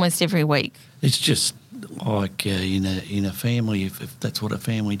bridge almost every week. It's just like in a family, if that's what a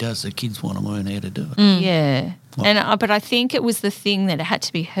family does, the kids want to learn how to do it. Yeah. And but I think it was the thing that it had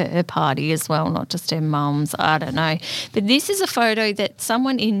to be her party as well, not just her mum's. I don't know. But this is a photo that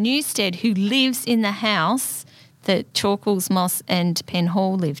someone in Newstead who lives in the house that Chorkles, Moss and Penn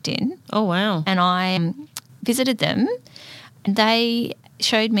Hall lived in. Oh, wow. And I visited them, and they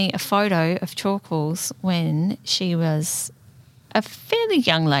showed me a photo of Chorkles when she was a fairly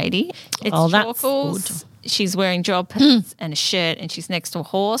young lady. It's Oh, that's Chorkles. She's wearing job pants and a shirt, and she's next to a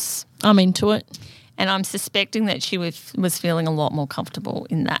horse. I'm into it. And I'm suspecting that she was feeling a lot more comfortable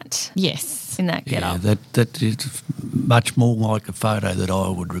in that Yes. get Yeah, up. that is much more like a photo that I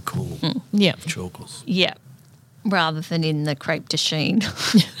would recall Yeah. of Chorkles. Yeah. Rather than in the crepe de chine.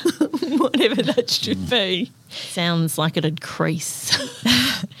 Whatever that should be. Sounds like it'd crease.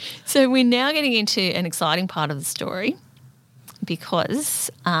 So we're now getting into an exciting part of the story because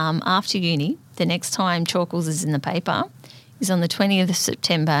after uni, the next time Chorkles is in the paper is on the 20th of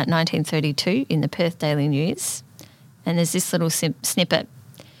September 1932 in the Perth Daily News. And there's this little snippet.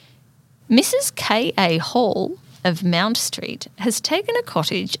 Mrs. K.A. Hall of Mount Street has taken a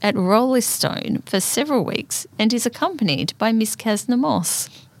cottage at Rollistone for several weeks and is accompanied by Miss Kasna Moss.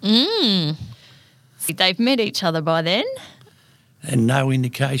 They've met each other by then. And no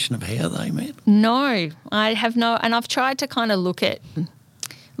indication of how they met. No, I have no, and I've tried to kind of look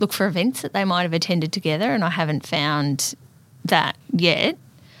for events that they might have attended together, and I haven't found that yet.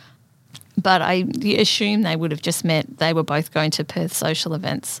 But I assume they would have just met. They were both going to Perth social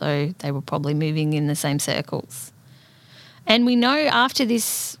events, so they were probably moving in the same circles. And we know after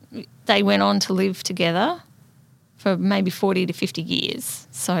this, they went on to live together for maybe 40 to 50 years.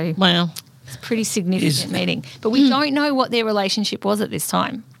 So Wow. it's a pretty significant meeting. But we don't know what their relationship was at this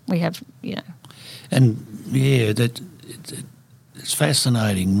time. We have, And yeah, it's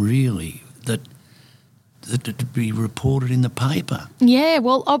fascinating, really, that it to be reported in the paper. Yeah,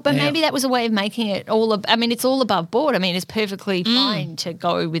 well, but Yeah. maybe that was a way of making it it's all above board. I mean, it's perfectly fine to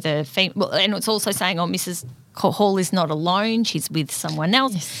go with a female. And it's also saying, Mrs. Hall is not alone. She's with someone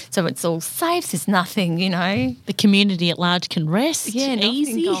else. Yes. So it's all safe. There's nothing, The community at large can rest. nothing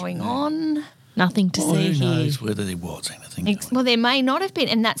Easy. going on. Nothing to Well, see who here. knows whether there was anything going on. Well, there may not have been.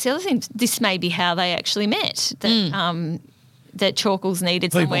 And that's the other thing. This may be how they actually met. That that Chorkles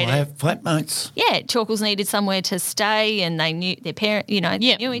needed People somewhere to have flatmates. yeah, Chorkles needed somewhere to stay, and they knew their parent, they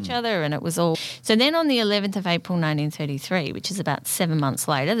knew each other, and it was all. So then on the 11th of April 1933, which is about 7 months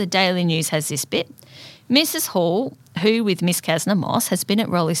later, the Daily News has this bit. Mrs. Hall, who with Miss Casner Moss has been at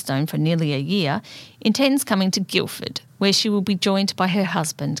Rollystone for nearly a year, intends coming to Guildford, where she will be joined by her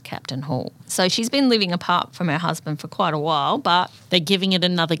husband, Captain Hall. So she's been living apart from her husband for quite a while, but They're giving it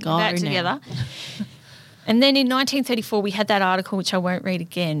another go back now. together. And then in 1934, we had that article, which I won't read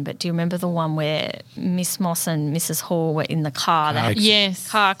again, but do you remember the one where Miss Moss and Mrs. Hall were in the car? That Yes.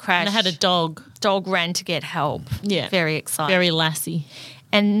 car crash. And they had a dog. Dog ran to get help. Yeah. Very exciting. Very lassie.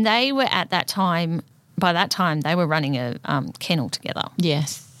 And they were at that time, by that time, they were running a kennel together.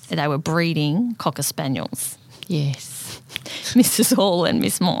 Yes. They were breeding Cocker Spaniels, Yes. Mrs. Hall and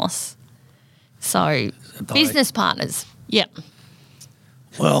Miss Moss. So, business partners. Yep.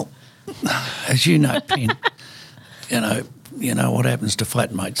 Well, as you know, Pen, you know what happens to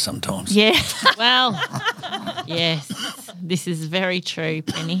flatmates sometimes. Yeah. Well, yes. This is very true,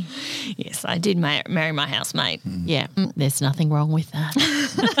 Penny. Yes, I did marry my housemate. Yeah. There's nothing wrong with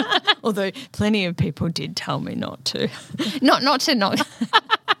that. Although plenty of people did tell me not to. not to.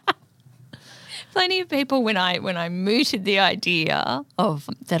 Plenty of people when I mooted the idea of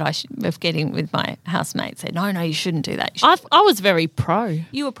getting with my housemate said, no, you shouldn't do that. I was very pro.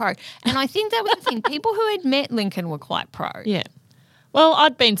 You were pro. And I think that was the thing. People who had met Lincoln were quite pro. Yeah. Well,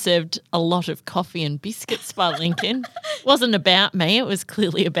 I'd been served a lot of coffee and biscuits by Lincoln. It wasn't about me. It was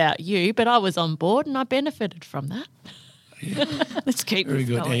clearly about you, but I was on board and I benefited from that. Let's keep Very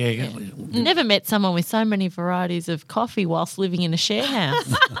good. going. Yeah. Never met someone with so many varieties of coffee whilst living in a share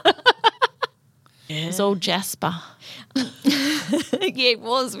house. It was all Jasper. Yeah, it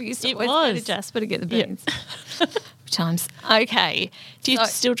was. We used to always go to Jasper to get the beans. Times. Okay. Do you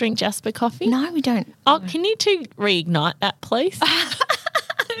still drink Jasper coffee? No, we don't. Oh, can you two reignite that, please?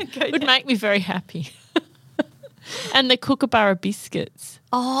 It would make me very happy. And the Kookaburra biscuits.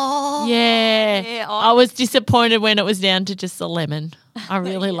 Oh. Yeah. I was disappointed when it was down to just the lemon. I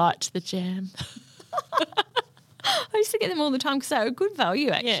really liked the jam. I used to get them all the time because they were good value,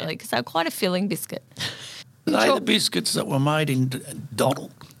 actually, because they were quite a filling biscuit. Are they the biscuits that were made in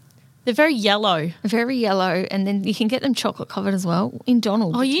Donald? They're very yellow. Very yellow, and then you can get them chocolate covered as well in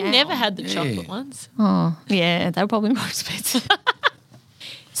Donald. Oh, you town. never had the chocolate ones? Oh, yeah, they were probably more expensive.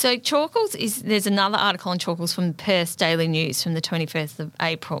 So Chorkles there's another article on Chorkles from the Perth Daily News from the 21st of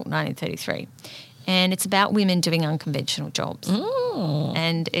April 1933, and it's about women doing unconventional jobs.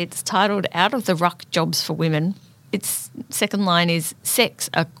 And it's titled Out of the Ruck Jobs for Women. Its second line is Sex,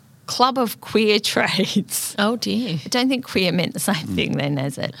 a club of queer trades. Oh, dear. I don't think queer meant the same thing then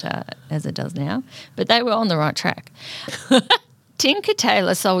as it does now, but they were on the right track. Tinker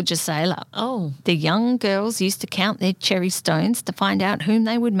Tailor Soldier Sailor. Oh. The young girls used to count their cherry stones to find out whom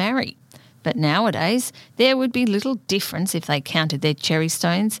they would marry. But nowadays, there would be little difference if they counted their cherry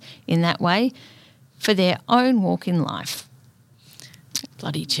stones in that way for their own walk in life.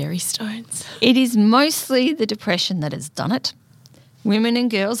 Bloody cherry stones. It is mostly the Depression that has done it. Women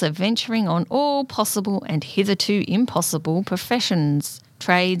and girls are venturing on all possible and hitherto impossible professions,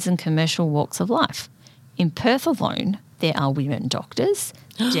 trades and commercial walks of life. In Perth alone, there are women doctors,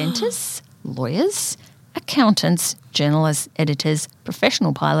 dentists, lawyers, accountants, journalists, editors,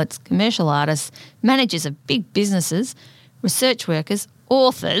 professional pilots, commercial artists, managers of big businesses, research workers,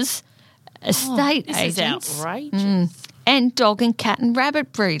 authors, estate This agents, is outrageous. and dog and cat and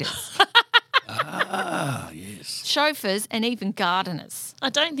rabbit breeders, Yes. chauffeurs and even gardeners.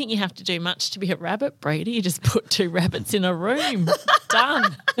 I don't think you have to do much to be a rabbit breeder. You just put two rabbits in a room.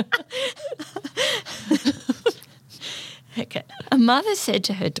 Done. Okay. A mother said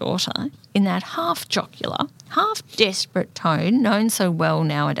to her daughter in that half jocular, half desperate tone known so well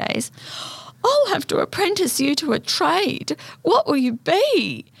nowadays, "I'll have to apprentice you to a trade. What will you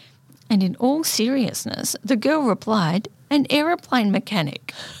be?" And in all seriousness, the girl replied, "An aeroplane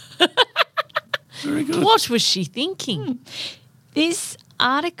mechanic." Very good. What was she thinking? This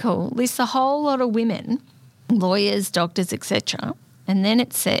article lists a whole lot of women, lawyers, doctors, etc. And then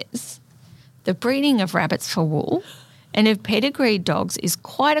it says, the breeding of rabbits for wool and of pedigreed dogs is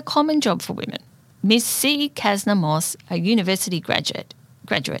quite a common job for women. Miss C. Casner Moss, a university graduate,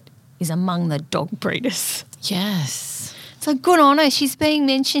 is among the dog breeders. Yes. So good on her. She's being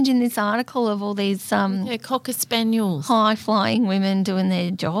mentioned in this article of all these Yeah, Cocker Spaniels. high-flying women doing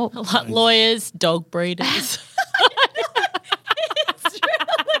their job. Like lawyers, dog breeders.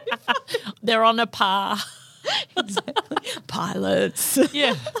 They're on a par. Pilots.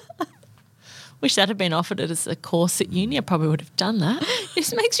 Yeah. Wish that had been offered as a course at uni. I probably would have done that. It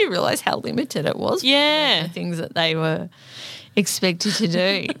just makes you realise how limited it was. Yeah. The things that they were expected to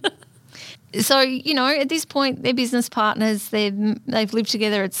do. So, at this point, they're business partners. They've lived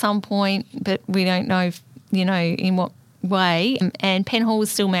together at some point, but we don't know, in what way. And Penhall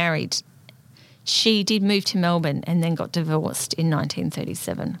was still married. She did move to Melbourne and then got divorced in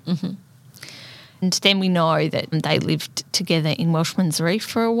 1937. Mm-hmm. And then we know that they lived together in Welshman's Reef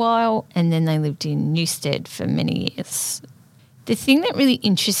for a while, and then they lived in Newstead for many years. The thing that really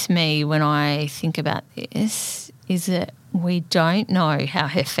interests me when I think about this is that we don't know how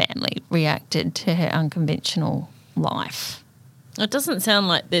her family reacted to her unconventional life. It doesn't sound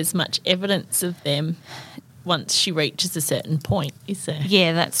like there's much evidence of them once she reaches a certain point, is there?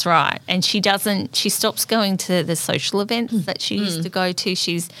 Yeah, that's right. And she stops going to the social events that she used to go to.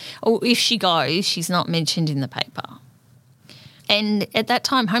 If she goes, she's not mentioned in the paper. And at that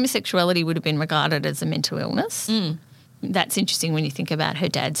time, homosexuality would have been regarded as a mental illness. That's interesting when you think about her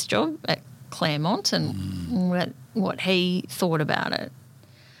dad's job at Claremont and what he thought about it.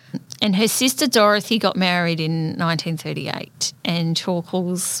 And her sister Dorothy got married in 1938, and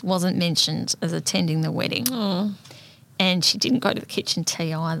Chorkles wasn't mentioned as attending the wedding. Oh. And she didn't go to the kitchen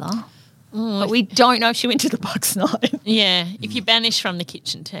tea either. But we don't know if she went to the Bucks night. Yeah, if you banish from the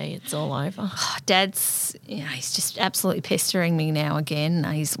kitchen tea, it's all over. Dad's, he's just absolutely pestering me now again.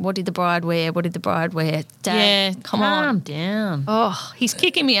 What did the bride wear? What did the bride wear? Dad, come on. Calm down. Oh, he's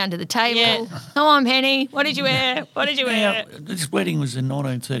kicking me under the table. Yeah. Come on, Penny. What did you wear? What did you wear? Now, this wedding was in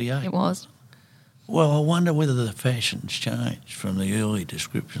 1938. It was. Well, I wonder whether the fashions changed from the early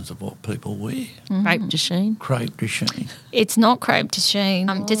descriptions of what people wear. Crepe de chine. Crepe de chine. It's not crepe de chine.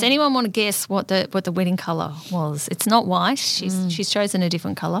 Does anyone want to guess what the wedding colour was? It's not white. She's chosen a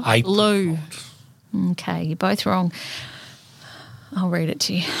different colour. Blue. Okay, you're both wrong. I'll read it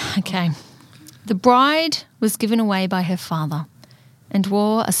to you. Okay. The bride was given away by her father and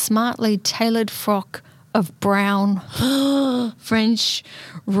wore a smartly tailored frock of brown French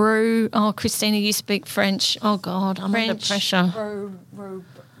roux. Oh, Christina, you speak French. Oh, God, I'm under pressure.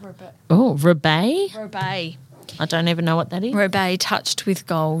 Roubaix. Oh, roubaix? Roubaix. I don't even know what that is. Roubaix touched with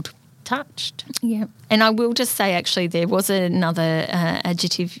gold. Touched. Yeah. And I will just say, actually, there was another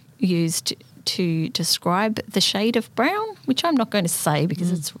adjective used to describe the shade of brown, which I'm not going to say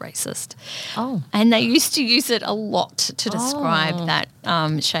because it's racist. Oh. And they used to use it a lot to describe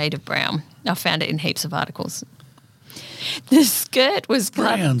that shade of brown. I found it in heaps of articles. The skirt was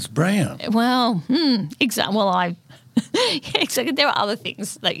cut. Brown's brown. Well, exactly. Well, exactly. There are other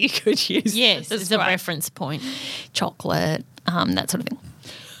things that you could use. Yes, as it's a reference point. Chocolate, that sort of thing.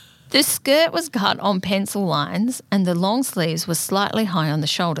 The skirt was cut on pencil lines and the long sleeves were slightly high on the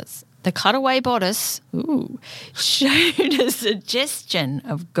shoulders. The cutaway bodice showed a suggestion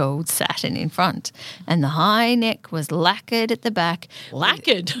of gold satin in front, and the high neck was lacquered at the back.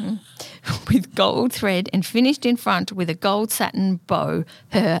 Lacquered? With gold thread and finished in front with a gold satin bow.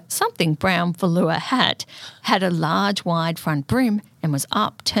 Her something brown velour hat had a large wide front brim and was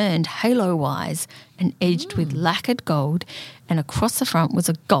upturned halo-wise and edged with lacquered gold, and across the front was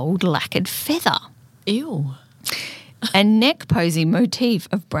a gold lacquered feather. Ew. A neck posy motif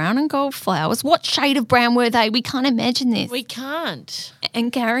of brown and gold flowers. What shade of brown were they? We can't imagine this. We can't.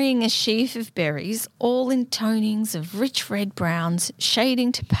 And carrying a sheaf of berries, all in tonings of rich red browns,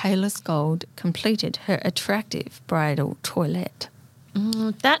 shading to palest gold, completed her attractive bridal toilette.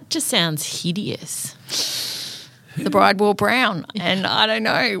 That just sounds hideous. The bride wore brown, and I don't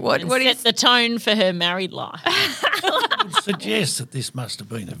know what Set is the tone for her married life. I would suggest that this must have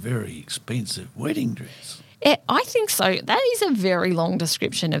been a very expensive wedding dress. I think so. That is a very long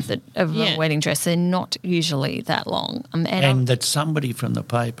description of a wedding dress. They're not usually that long. And that somebody from the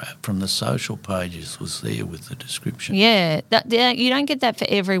paper, from the social pages, was there with the description. Yeah, you don't get that for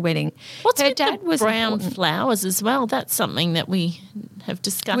every wedding. What's her with dad the was brown important. flowers as well? That's something that we have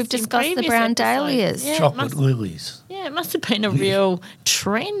discussed. We've discussed the brown dahlias. Yeah, Chocolate lilies. Yeah, it must have been a real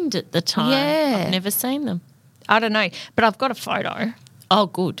trend at the time. Yeah. I've never seen them. I don't know, but I've got a photo. Oh,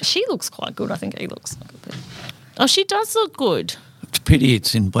 good. She looks quite good. I think he looks like a bit. Oh, she does look good. It's a pity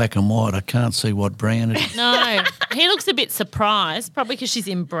it's in black and white. I can't see what brand it is. No, he looks a bit surprised, probably because she's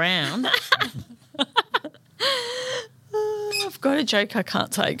in brown. I've got a joke I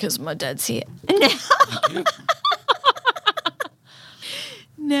can't say because my dad's here.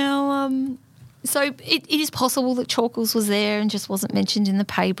 Now, so it is possible that Chorkles was there and just wasn't mentioned in the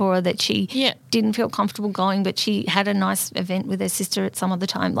paper, or that she didn't feel comfortable going, but she had a nice event with her sister at some other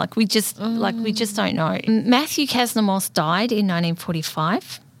time. We just don't know. Matthew Casner-Moss died in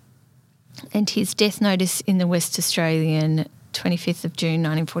 1945, and his death notice in the West Australian 25th of June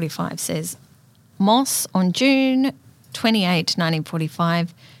 1945 says, Moss on June 28,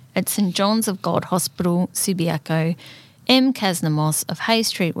 1945, at St John's of God Hospital, Subiaco, M. Casnamos of Hay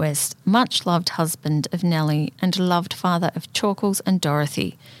Street West, much loved husband of Nellie and loved father of Chorkles and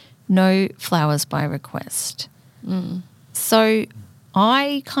Dorothy. No flowers by request. So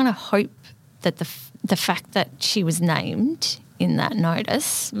I kind of hope that the fact that she was named in that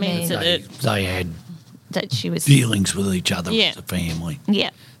notice Means that They had that she was... dealings with each other Yeah. as a family.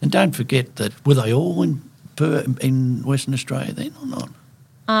 Yeah. And don't forget that, were they all in Western Australia then or not?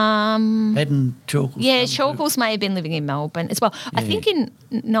 Hadn't Chorkles? Yeah, come to- Chorkles may have been living in Melbourne as well. I think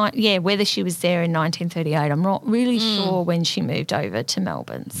whether she was there in 1938, I'm not really sure when she moved over to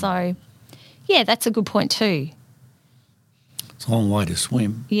Melbourne. So, yeah, that's a good point too. It's a long way to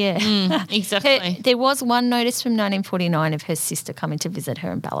swim. Yeah. Exactly. There was one notice from 1949 of her sister coming to visit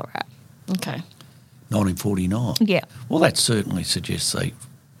her in Ballarat. Okay. 1949. Yeah. Well, that certainly suggests they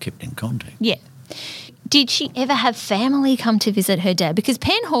kept in contact. Yeah. Did she ever have family come to visit her dad? Because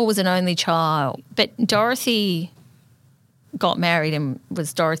Penhall was an only child, but Dorothy got married and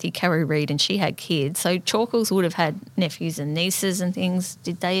was Dorothy Carey Reid and she had kids. So Chorkles would have had nephews and nieces and things.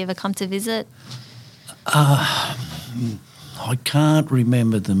 Did they ever come to visit? I can't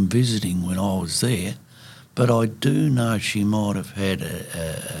remember them visiting when I was there, but I do know she might have had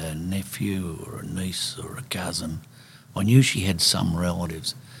a nephew or a niece or a cousin. I knew she had some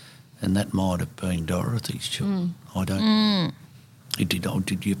relatives, and that might have been Dorothy's children. I don't know.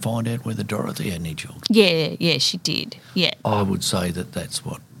 Did you find out whether Dorothy had any children? Yeah, she did. Yeah, I would say that's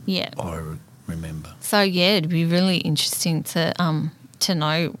what yeah. I remember. So yeah, it'd be really interesting to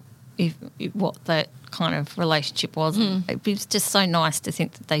know if what that kind of relationship was. It was just so nice to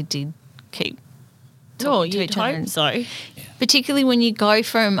think that they did keep talking to you'd each other. hope so. Particularly when you go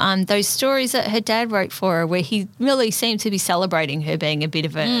from those stories that her dad wrote for her, where he really seemed to be celebrating her being a bit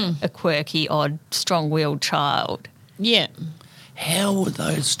of a quirky, odd, strong-willed child. Yeah. How were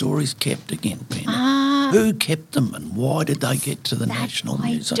those stories kept again, Penny? Who kept them and why did they get to the National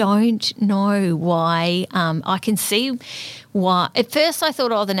Museum? I don't know why. I can see why. At first I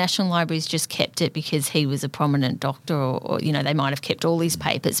thought, the National Library's just kept it because he was a prominent doctor or they might have kept all his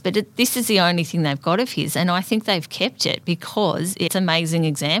papers. But this is the only thing they've got of his, and I think they've kept it because it's an amazing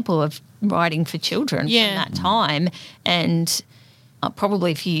example of writing for children from that time. And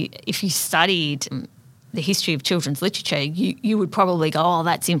probably if you studied the history of children's literature, you would probably go,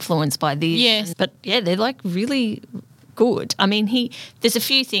 that's influenced by this. Yes. But, yeah, they're, really good. I mean, there's a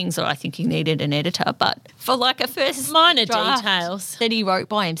few things that I think he needed an editor, but for, a first Minor draft details. that he wrote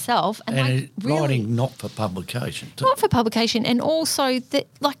by himself. And really, writing not for publication too. not for publication, and also that,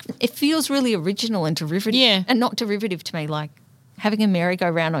 it feels really original and derivative. Yeah. And not derivative to me, having a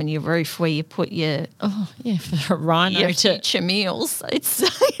merry-go-round on your roof where you put your For a rhino your to... future meals. It's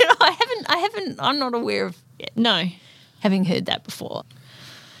I'm not aware of No. having heard that before.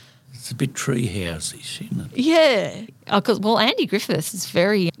 It's a bit treehouse-ish, isn't it? Yeah, because Andy Griffiths is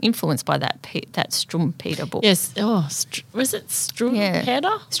very influeed by that Strumpeter book. Yes. Oh, was it Strumpeter?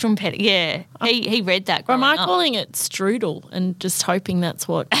 Strumpeter. Yeah, he read that. Or am I growing up. calling it strudel and just hoping that's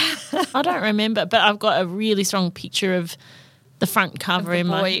what... I don't remember, but I've got a really strong picture of the front cover in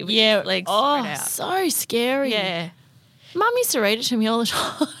my... boy with his legs spread out. So scary. Yeah. Mum used to read it to me all the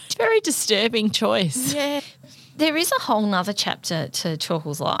time. It's a very disturbing choice. Yeah. There is a whole nother chapter to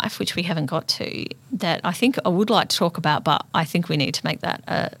Chorkles' life, which we haven't got to, that I think I would like to talk about, but I think we need to make that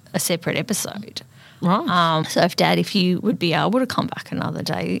a separate episode. Right. So if you would be able to come back another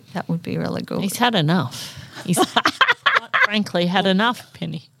day, that would be really good. He's had enough. He's frankly had enough,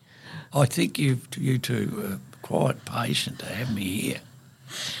 Penny. I think you two are quite patient to have me here.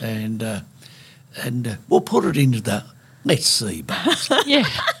 And we'll put it into the let's see box. Yeah.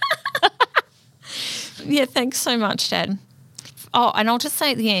 Yeah, thanks so much, Dad. Oh, and I'll just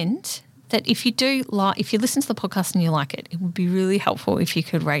say at the end that if you listen to the podcast and you like it, it would be really helpful if you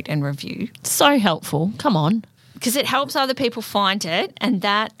could rate and review. So helpful. Come on. Because it helps other people find it, and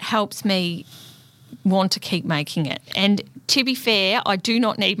that helps me want to keep making it. And to be fair, I do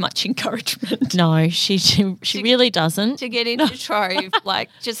not need much encouragement No, she really doesn't. to get into Trove.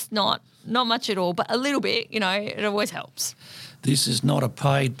 Just not much at all, but a little bit, it always helps. This is not a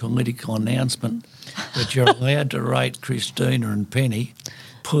paid political announcement, but you're allowed to rate Christina and Penny.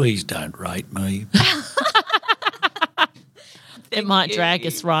 Please don't rate me. It might drag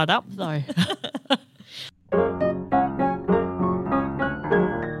us right up, though.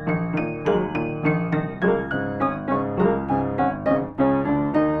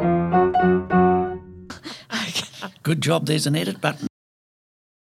 Good job, there's an edit button.